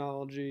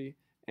technology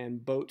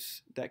and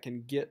boats that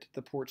can get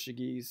the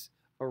Portuguese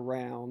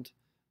around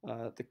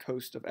the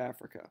coast of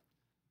Africa.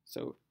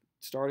 So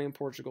starting in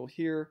Portugal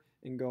here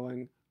and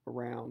going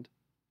around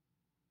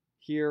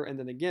here, and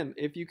then again,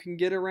 if you can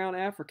get around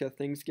Africa,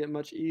 things get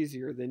much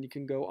easier. Then you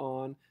can go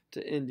on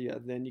to India,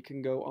 then you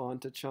can go on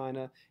to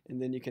China,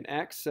 and then you can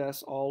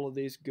access all of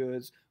these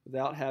goods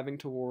without having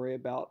to worry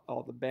about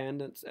all the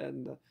bandits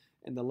and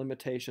the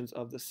limitations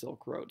of the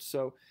Silk Road.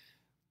 So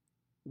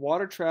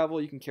water travel,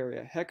 you can carry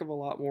a heck of a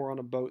lot more on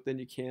a boat than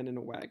you can in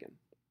a wagon.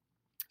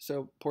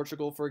 So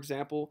Portugal, for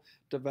example,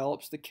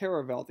 develops the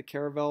caravel. The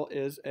caravel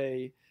is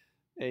a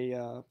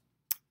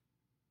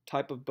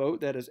type of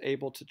boat that is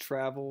able to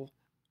travel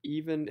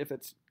even if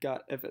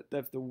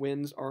if the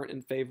winds aren't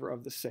in favor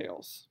of the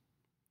sails.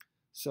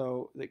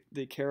 So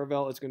the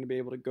caravel is going to be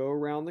able to go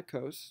around the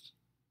coast.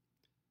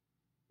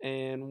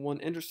 And one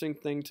interesting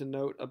thing to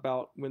note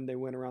about when they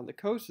went around the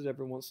coast is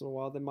every once in a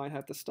while they might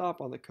have to stop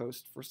on the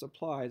coast for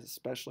supplies,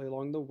 especially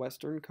along the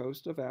western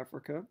coast of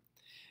Africa.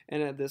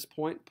 And at this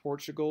point,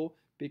 Portugal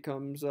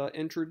becomes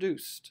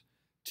introduced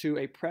to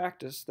a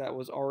practice that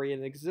was already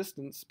in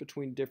existence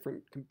between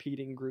different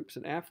competing groups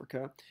in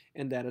Africa,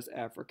 and that is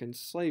African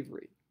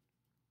slavery.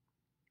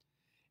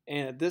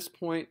 And at this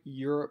point,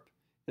 Europe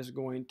is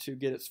going to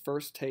get its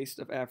first taste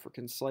of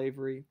African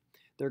slavery.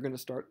 They're going to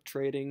start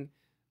trading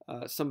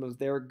some of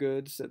their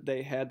goods that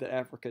they had that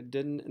Africa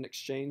didn't in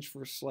exchange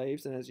for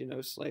slaves. And as you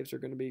know, slaves are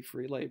going to be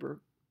free labor.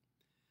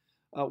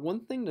 One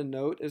thing to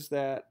note is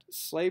that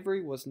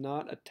slavery was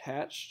not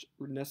attached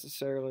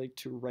necessarily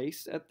to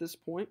race at this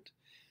point.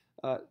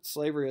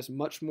 Slavery is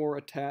much more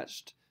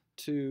attached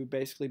to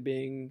basically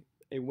being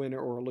a winner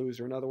or a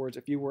loser. In other words,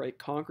 if you were a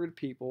conquered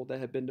people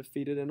that had been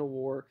defeated in a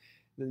war,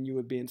 then you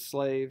would be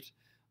enslaved.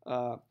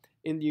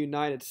 In the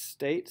United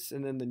States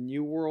and in the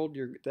New World,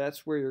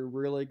 that's where you're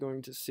really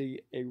going to see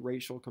a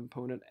racial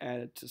component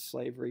added to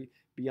slavery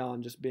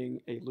beyond just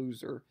being a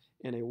loser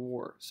in a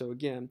war. So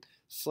again,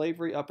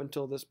 slavery up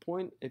until this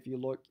point, if you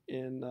look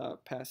in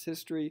past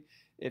history,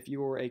 if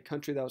you were a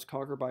country that was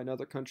conquered by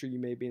another country, you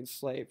may be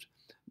enslaved.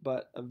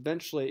 But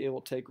eventually it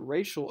will take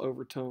racial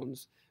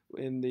overtones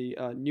in the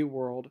New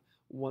World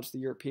once the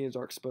Europeans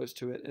are exposed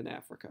to it in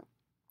Africa.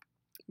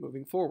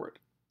 Moving forward.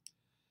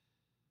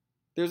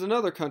 There's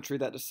another country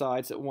that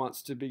decides it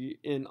wants to be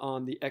in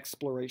on the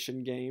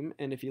exploration game,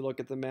 and if you look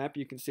at the map,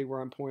 you can see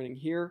where I'm pointing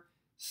here,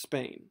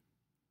 Spain.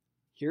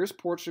 Here's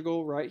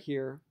Portugal right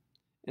here,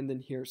 and then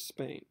here's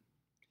Spain.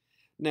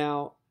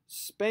 Now,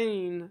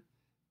 Spain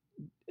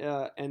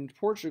and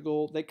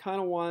Portugal, they kind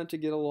of wanted to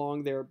get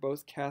along. They were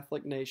both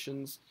Catholic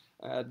nations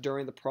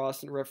during the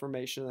Protestant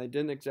Reformation. They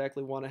didn't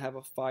exactly want to have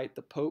a fight.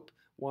 The Pope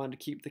wanted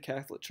to keep the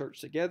Catholic Church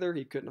together.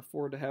 He couldn't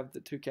afford to have the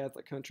two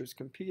Catholic countries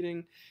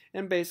competing.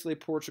 And basically,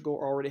 Portugal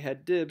already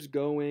had dibs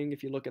going.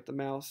 If you look at the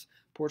mouse,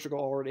 Portugal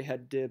already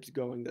had dibs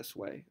going this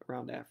way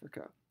around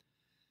Africa.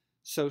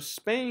 So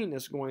Spain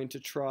is going to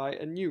try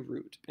a new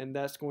route, and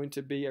that's going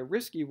to be a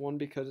risky one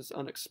because it's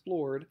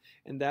unexplored,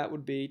 and that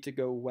would be to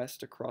go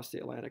west across the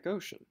Atlantic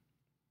Ocean.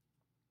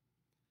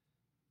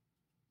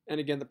 And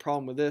again, the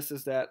problem with this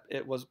is that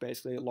it was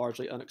basically a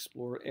largely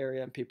unexplored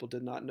area, and people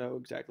did not know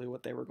exactly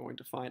what they were going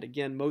to find.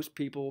 Again, most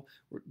people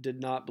did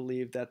not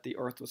believe that the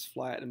Earth was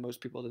flat, and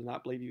most people did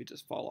not believe you would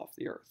just fall off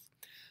the Earth.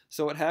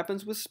 So what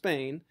happens with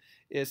Spain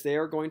is they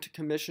are going to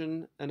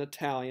commission an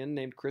Italian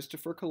named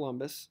Christopher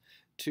Columbus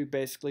to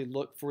basically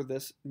look for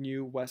this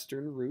new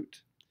western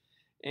route.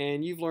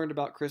 And you've learned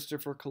about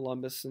Christopher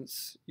Columbus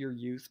since your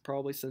youth,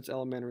 probably since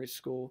elementary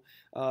school.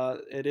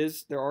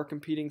 There are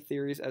competing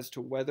theories as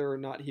to whether or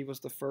not he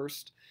was the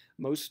first.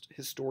 Most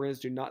historians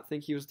do not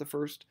think he was the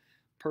first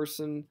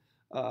person,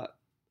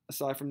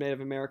 aside from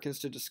Native Americans,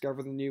 to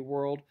discover the New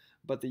World,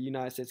 but the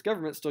United States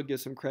government still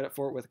gives him credit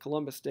for it with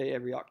Columbus Day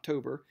every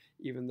October,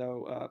 even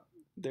though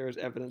there is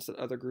evidence that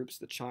other groups,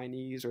 the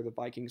Chinese or the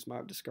Vikings, might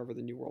have discovered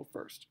the New World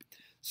first.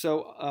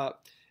 So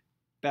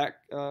back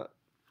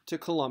to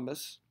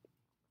Columbus.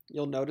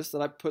 You'll notice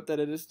that I put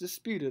that it is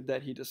disputed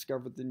that he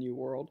discovered the New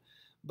World.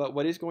 But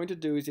what he's going to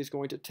do is he's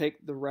going to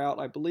take the route,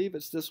 I believe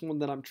it's this one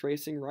that I'm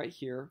tracing right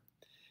here.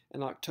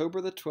 On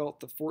October the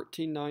 12th of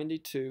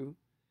 1492,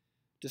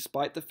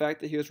 despite the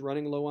fact that he was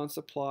running low on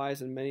supplies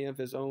and many of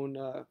his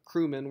own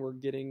crewmen were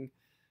getting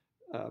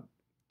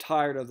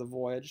tired of the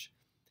voyage,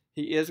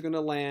 he is going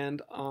to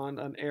land on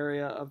an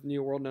area of the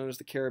New World known as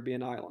the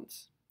Caribbean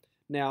Islands.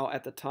 Now,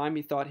 at the time,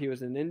 he thought he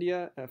was in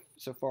India.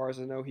 So far as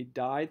I know, he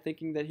died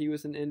thinking that he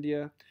was in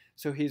India.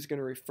 So he's going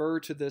to refer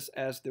to this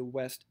as the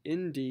West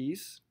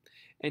Indies,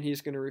 and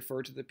he's going to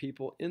refer to the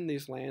people in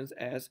these lands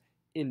as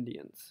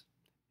Indians.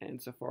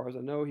 And so far as I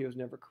know, he was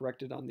never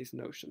corrected on these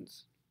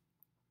notions.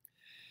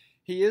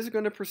 He is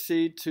going to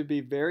proceed to be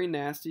very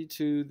nasty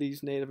to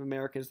these Native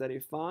Americans that he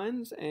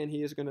finds, and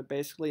he is going to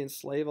basically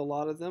enslave a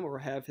lot of them, or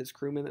have his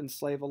crewmen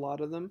enslave a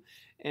lot of them,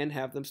 and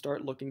have them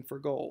start looking for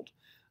gold.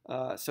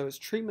 So his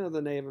treatment of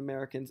the Native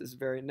Americans is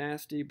very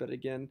nasty, but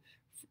again,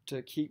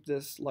 to keep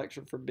this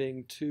lecture from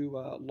being too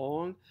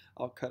long,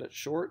 I'll cut it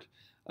short.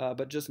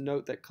 But just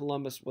note that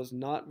Columbus was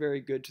not very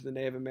good to the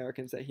Native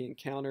Americans that he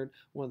encountered.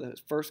 One of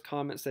the first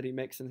comments that he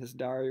makes in his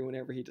diary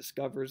whenever he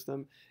discovers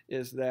them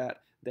is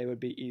that they would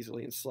be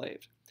easily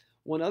enslaved.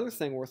 One other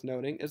thing worth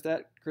noting is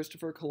that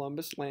Christopher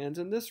Columbus lands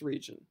in this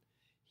region.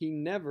 He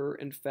never,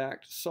 in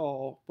fact,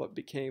 saw what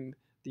became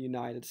the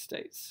United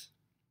States.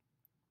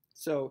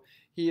 So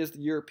he is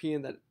the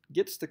European that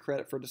gets the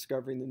credit for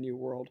discovering the New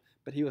World,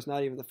 but he was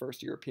not even the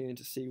first European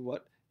to see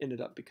what ended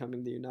up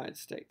becoming the United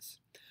States.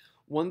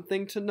 One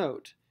thing to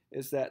note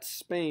is that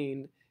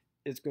Spain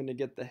is going to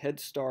get the head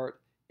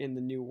start in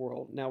the New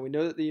World. Now, we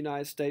know that the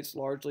United States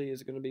largely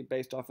is going to be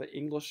based off of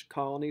English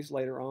colonies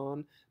later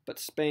on, but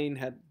Spain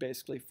had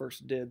basically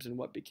first dibs in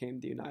what became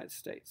the United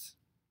States.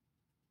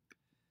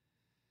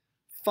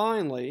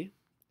 Finally,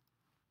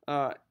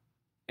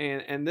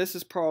 and this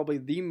is probably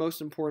the most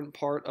important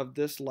part of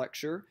this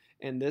lecture,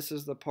 and this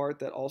is the part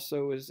that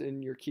also is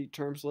in your key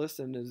terms list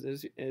and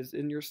is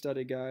in your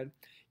study guide.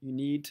 You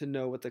need to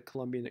know what the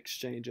Columbian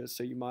Exchange is.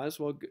 So you might as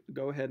well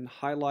go ahead and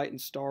highlight and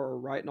star or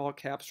write in all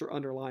caps or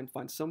underline.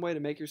 Find some way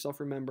to make yourself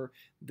remember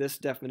this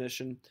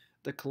definition,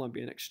 the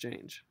Columbian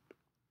Exchange.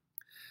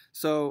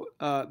 So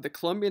the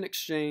Columbian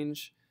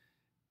Exchange,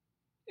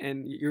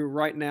 and you're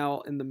right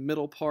now in the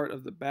middle part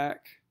of the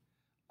back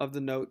of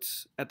the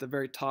notes. At the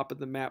very top of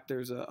the map,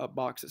 there's a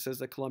box that says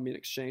the Columbian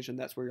Exchange, and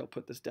that's where you'll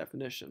put this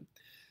definition.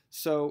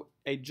 So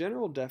a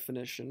general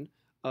definition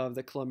of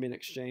the Columbian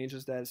Exchange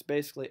is that it's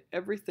basically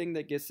everything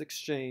that gets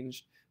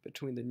exchanged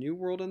between the New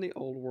World and the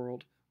Old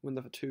World when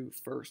the two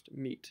first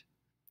meet.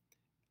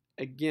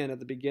 Again, at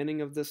the beginning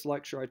of this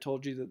lecture, I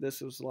told you that this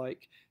was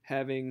like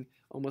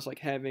almost like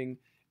having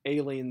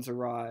aliens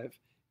arrive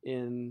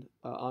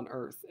on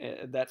Earth.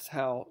 That's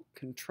how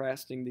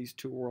contrasting these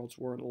two worlds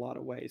were in a lot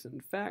of ways. And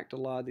in fact, a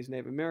lot of these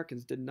Native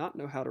Americans did not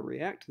know how to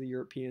react to the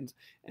Europeans,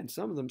 and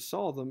some of them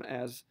saw them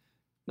as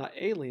not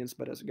aliens,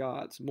 but as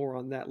gods. More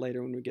on that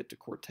later when we get to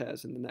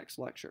Cortez in the next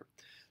lecture.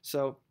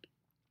 So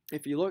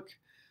if you look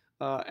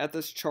at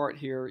this chart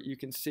here, you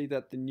can see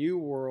that the New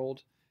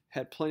World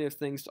had plenty of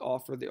things to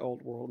offer the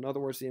Old World. In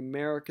other words, the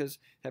Americas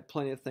had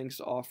plenty of things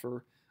to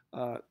offer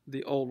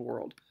the Old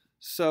World.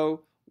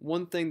 So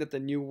one thing that the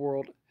New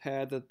World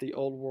had that the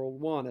Old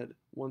World wanted,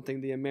 one thing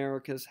the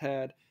Americas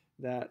had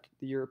that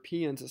the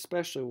Europeans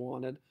especially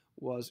wanted,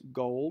 was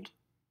gold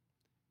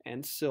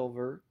and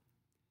silver.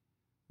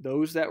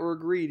 Those that were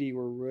greedy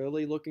were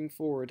really looking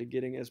forward to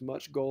getting as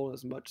much gold and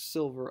as much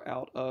silver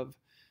out of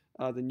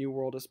the New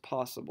World as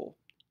possible,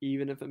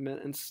 even if it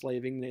meant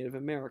enslaving Native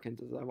Americans,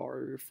 as I've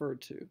already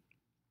referred to.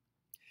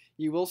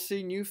 You will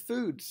see new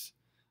foods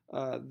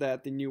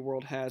that the New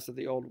World has that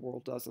the Old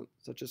World doesn't,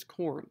 such as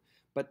corn.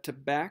 But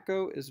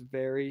tobacco is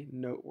very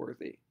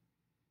noteworthy.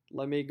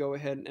 Let me go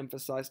ahead and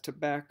emphasize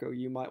tobacco.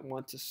 You might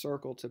want to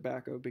circle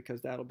tobacco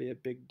because that'll be a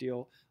big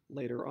deal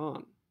later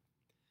on.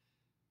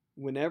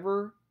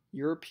 Whenever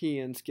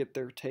Europeans get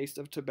their taste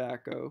of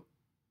tobacco,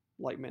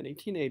 like many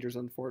teenagers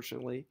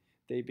unfortunately,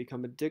 they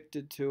become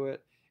addicted to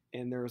it,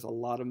 and there is a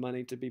lot of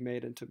money to be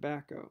made in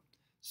tobacco.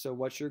 So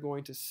what you're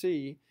going to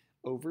see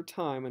over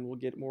time, and we'll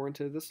get more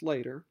into this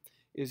later,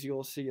 is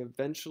you'll see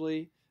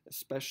eventually,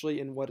 especially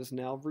in what is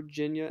now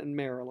Virginia and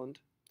Maryland,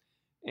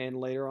 and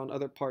later on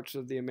other parts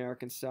of the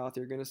American South,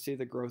 you're going to see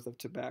the growth of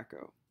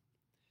tobacco.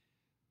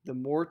 The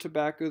more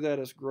tobacco that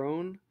is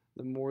grown,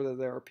 the more that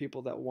there are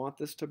people that want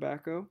this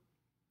tobacco,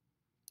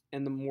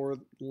 and the more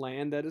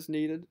land that is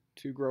needed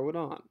to grow it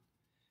on.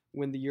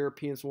 When the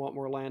Europeans want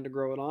more land to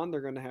grow it on,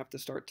 they're going to have to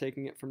start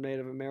taking it from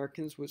Native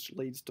Americans, which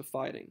leads to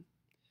fighting.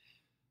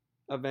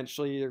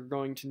 Eventually, you're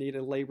going to need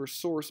a labor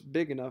source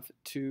big enough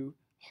to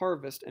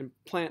harvest and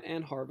plant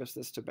and harvest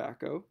this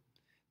tobacco.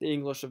 The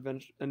English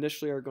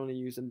initially are going to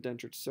use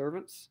indentured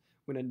servants.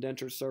 When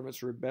indentured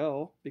servants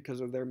rebel because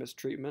of their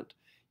mistreatment,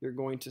 you're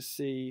going to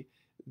see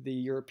the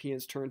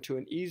Europeans turn to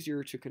an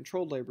easier to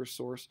control labor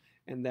source,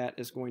 and that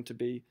is going to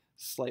be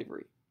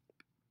slavery.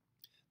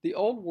 The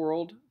Old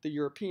World, the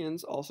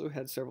Europeans, also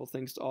had several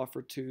things to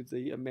offer to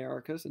the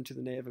Americas and to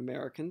the Native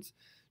Americans.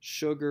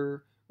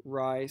 Sugar,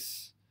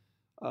 rice,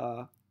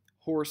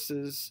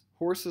 horses.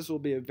 Horses will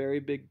be a very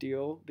big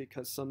deal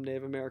because some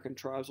Native American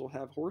tribes will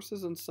have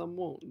horses and some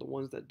won't. The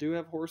ones that do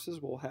have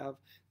horses will have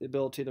the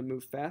ability to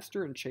move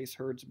faster and chase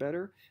herds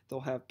better.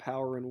 They'll have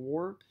power in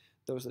war.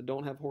 Those that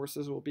don't have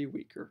horses will be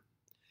weaker.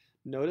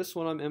 Notice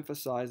what I'm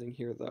emphasizing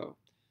here, though.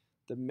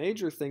 The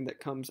major thing that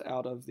comes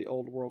out of the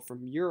Old World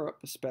from Europe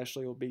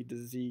especially will be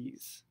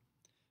disease.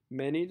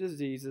 Many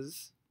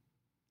diseases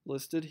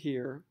listed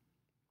here,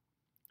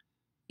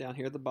 down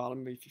here at the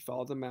bottom, if you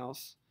follow the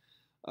mouse,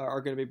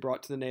 are going to be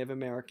brought to the Native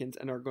Americans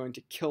and are going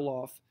to kill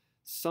off,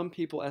 some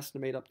people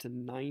estimate, up to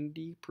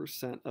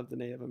 90% of the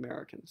Native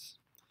Americans.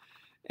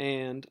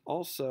 And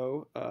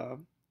also,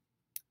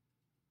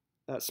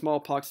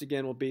 smallpox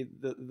again will be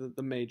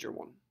the major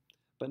one.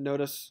 But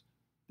notice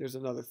there's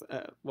another,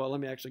 well, let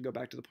me actually go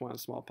back to the point on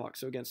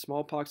smallpox. So again,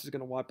 smallpox is going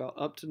to wipe out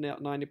up to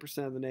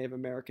 90% of the Native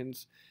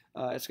Americans.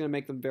 It's going to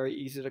make them very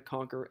easy to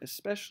conquer,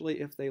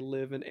 especially if they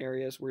live in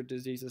areas where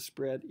diseases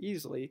spread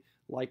easily,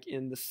 like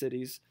in the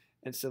cities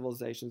and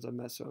civilizations of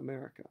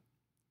Mesoamerica.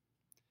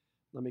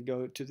 Let me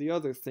go to the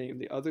other theme.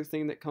 The other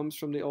thing that comes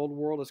from the Old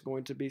World is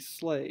going to be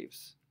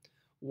slaves.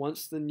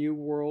 Once the New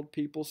World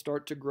people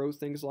start to grow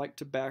things like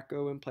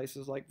tobacco in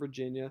places like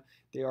Virginia,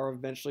 they are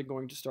eventually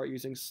going to start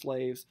using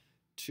slaves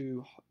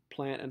to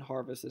plant and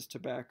harvest this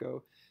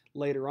tobacco.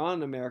 Later on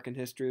in American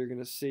history, you're going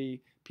to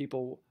see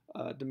people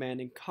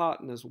demanding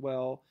cotton as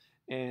well,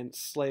 and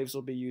slaves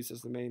will be used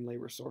as the main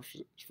labor source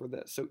for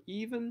this. So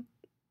even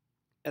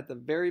at the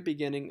very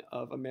beginning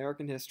of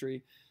American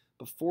history,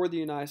 before the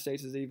United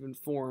States is even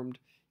formed,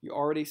 You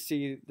already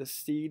see the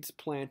seeds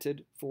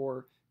planted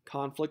for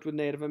conflict with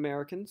Native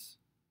Americans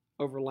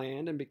over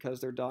land and because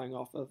they're dying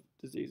off of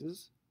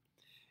diseases.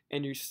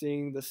 And you're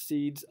seeing the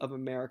seeds of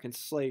American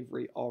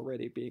slavery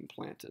already being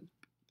planted.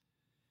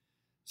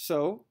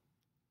 So,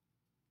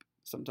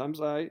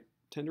 sometimes I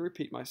tend to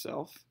repeat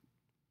myself.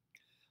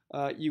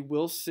 You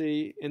will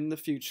see in the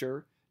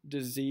future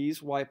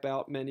disease wipe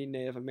out many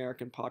Native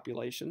American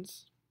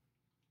populations,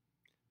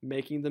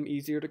 making them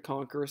easier to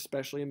conquer,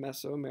 especially in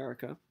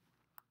Mesoamerica.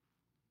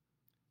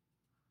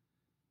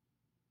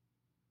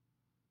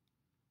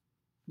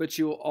 But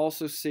you will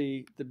also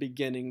see the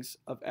beginnings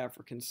of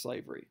African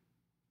slavery,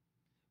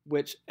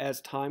 which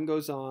as time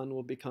goes on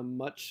will become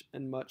much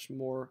and much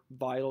more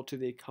vital to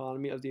the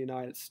economy of the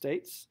United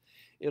States.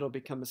 It'll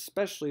become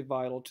especially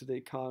vital to the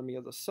economy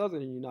of the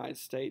southern United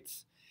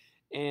States.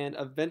 And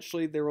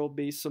eventually there will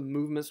be some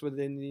movements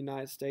within the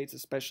United States,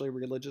 especially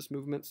religious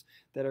movements,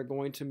 that are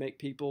going to make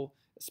people,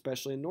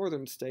 especially in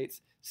northern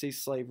states, see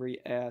slavery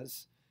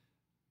as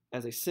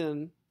a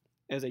sin,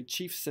 as a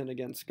chief sin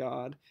against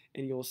God,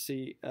 and you'll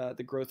see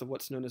the growth of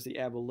what's known as the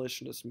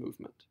abolitionist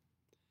movement.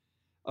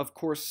 Of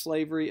course,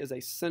 slavery is a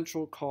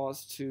central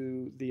cause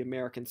to the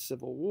American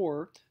Civil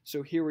War,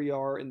 so here we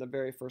are in the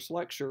very first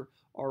lecture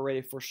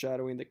already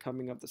foreshadowing the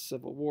coming of the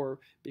Civil War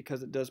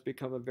because it does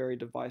become a very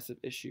divisive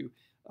issue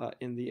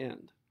in the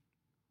end.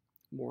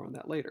 More on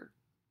that later.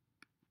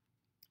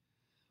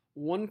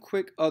 One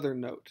quick other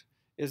note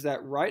is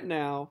that right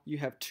now you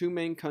have two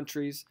main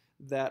countries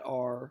that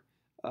are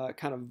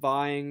kind of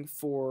vying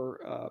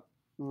for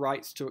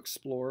rights to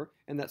explore,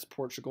 and that's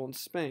Portugal and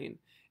Spain.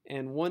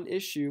 And one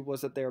issue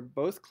was that they are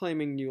both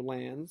claiming new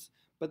lands,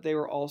 but they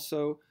were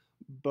also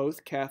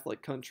both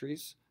Catholic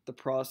countries. The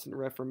Protestant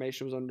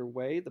Reformation was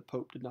underway. The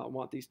Pope did not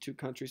want these two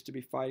countries to be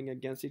fighting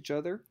against each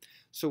other.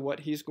 So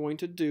what he's going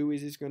to do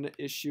is he's going to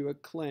issue a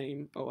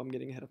claim. Oh, I'm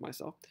getting ahead of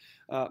myself.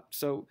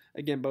 So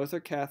again, both are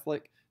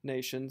Catholic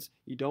nations.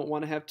 You don't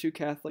want to have two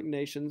Catholic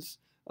nations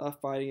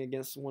fighting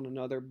against one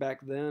another. Back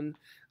then,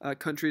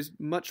 countries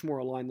much more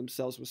aligned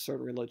themselves with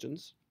certain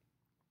religions.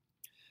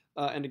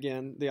 And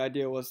again, the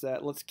idea was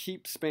that let's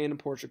keep Spain and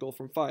Portugal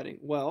from fighting.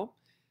 Well,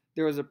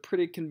 there was a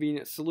pretty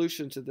convenient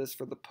solution to this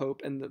for the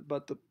Pope,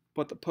 but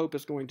what the Pope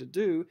is going to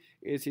do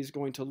is he's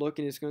going to look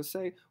and he's going to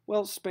say,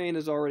 well, Spain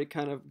has already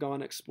kind of gone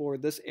and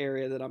explored this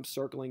area that I'm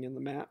circling in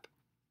the map.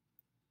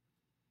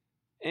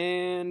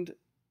 And,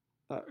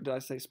 did I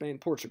say Spain?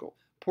 Portugal.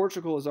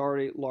 Portugal has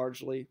already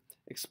largely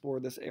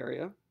explored this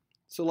area.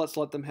 So let's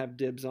let them have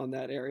dibs on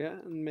that area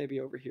and maybe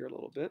over here a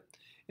little bit.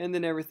 And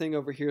then everything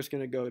over here is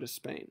going to go to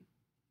Spain.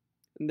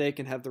 And they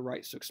can have the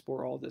rights to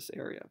explore all this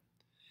area.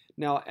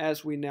 Now,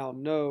 as we now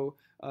know,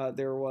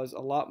 there was a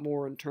lot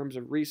more in terms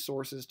of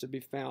resources to be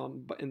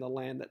found in the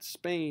land that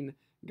Spain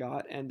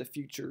got, and the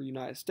future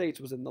United States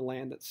was in the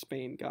land that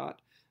Spain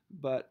got,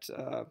 but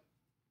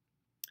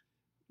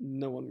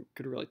no one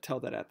could really tell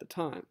that at the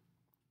time.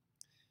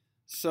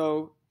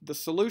 So the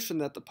solution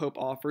that the Pope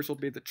offers will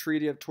be the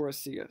Treaty of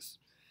Tordesillas.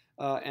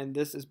 And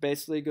this is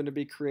basically going to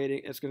be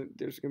creating, there's going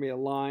to be a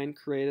line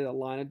created, a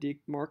line of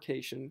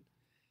demarcation,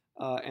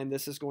 and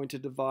this is going to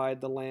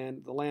divide the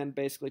land. The land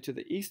basically to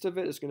the east of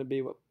it is going to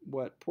be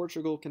what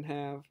Portugal can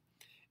have.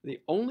 The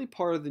only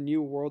part of the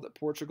New World that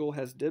Portugal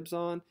has dibs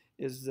on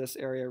is this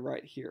area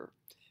right here.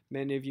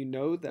 Many of you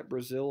know that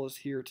Brazil is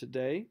here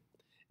today,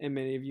 and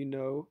many of you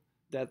know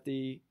that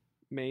the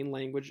main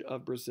language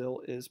of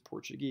Brazil is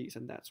Portuguese,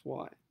 and that's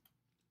why.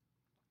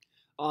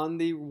 On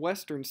the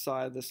western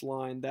side of this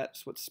line,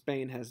 that's what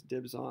Spain has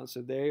dibs on.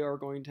 So they are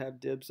going to have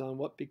dibs on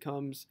what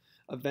becomes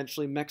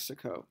eventually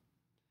Mexico.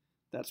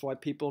 That's why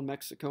people in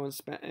Mexico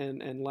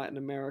and Latin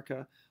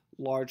America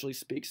largely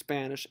speak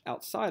Spanish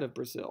outside of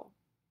Brazil.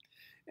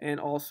 And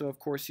also, of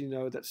course, you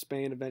know that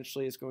Spain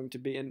eventually is going to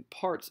be in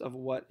parts of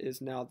what is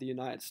now the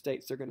United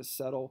States. They're going to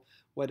settle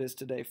what is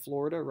today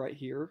Florida right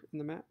here in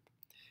the map.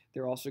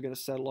 They're also going to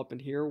settle up in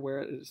here where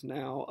it is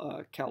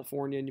now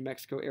California, New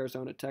Mexico,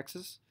 Arizona,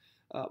 Texas.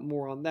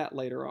 More on that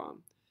later on.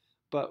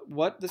 But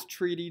what this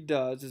treaty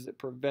does is it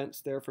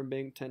prevents there from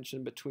being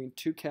tension between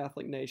two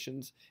Catholic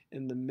nations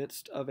in the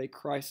midst of a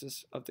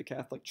crisis of the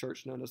Catholic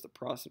Church known as the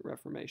Protestant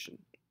Reformation.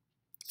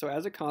 So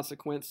as a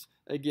consequence,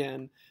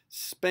 again,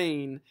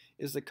 Spain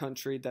is the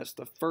country that's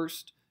the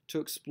first to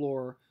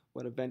explore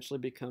what eventually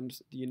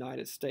becomes the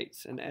United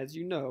States. And as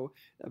you know,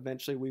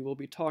 eventually we will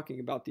be talking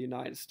about the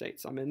United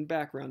States. I'm in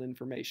background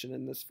information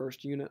in this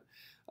first unit.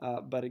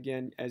 But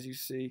again, as you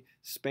see,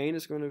 Spain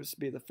is going to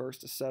be the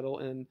first to settle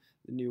in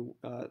the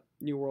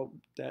new world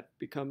that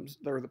becomes,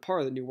 or the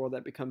part of the New World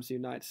that becomes the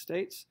United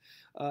States.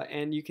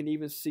 And you can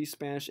even see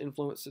Spanish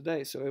influence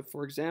today. So if,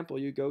 for example,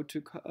 you go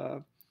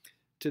to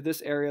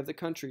this area of the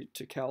country,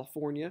 to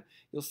California,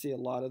 you'll see a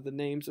lot of the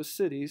names of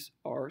cities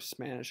are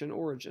Spanish in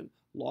origin.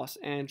 Los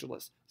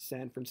Angeles,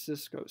 San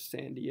Francisco,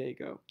 San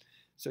Diego.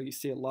 So you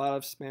see a lot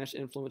of Spanish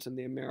influence in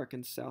the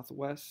American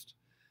Southwest.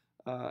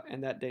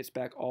 And that dates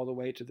back all the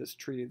way to this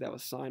treaty that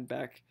was signed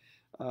back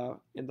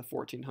in the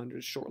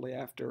 1400s, shortly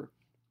after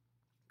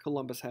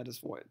Columbus had his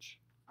voyage.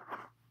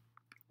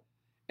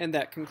 And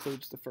that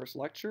concludes the first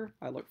lecture.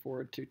 I look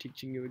forward to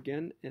teaching you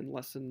again in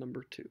lesson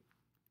number 2.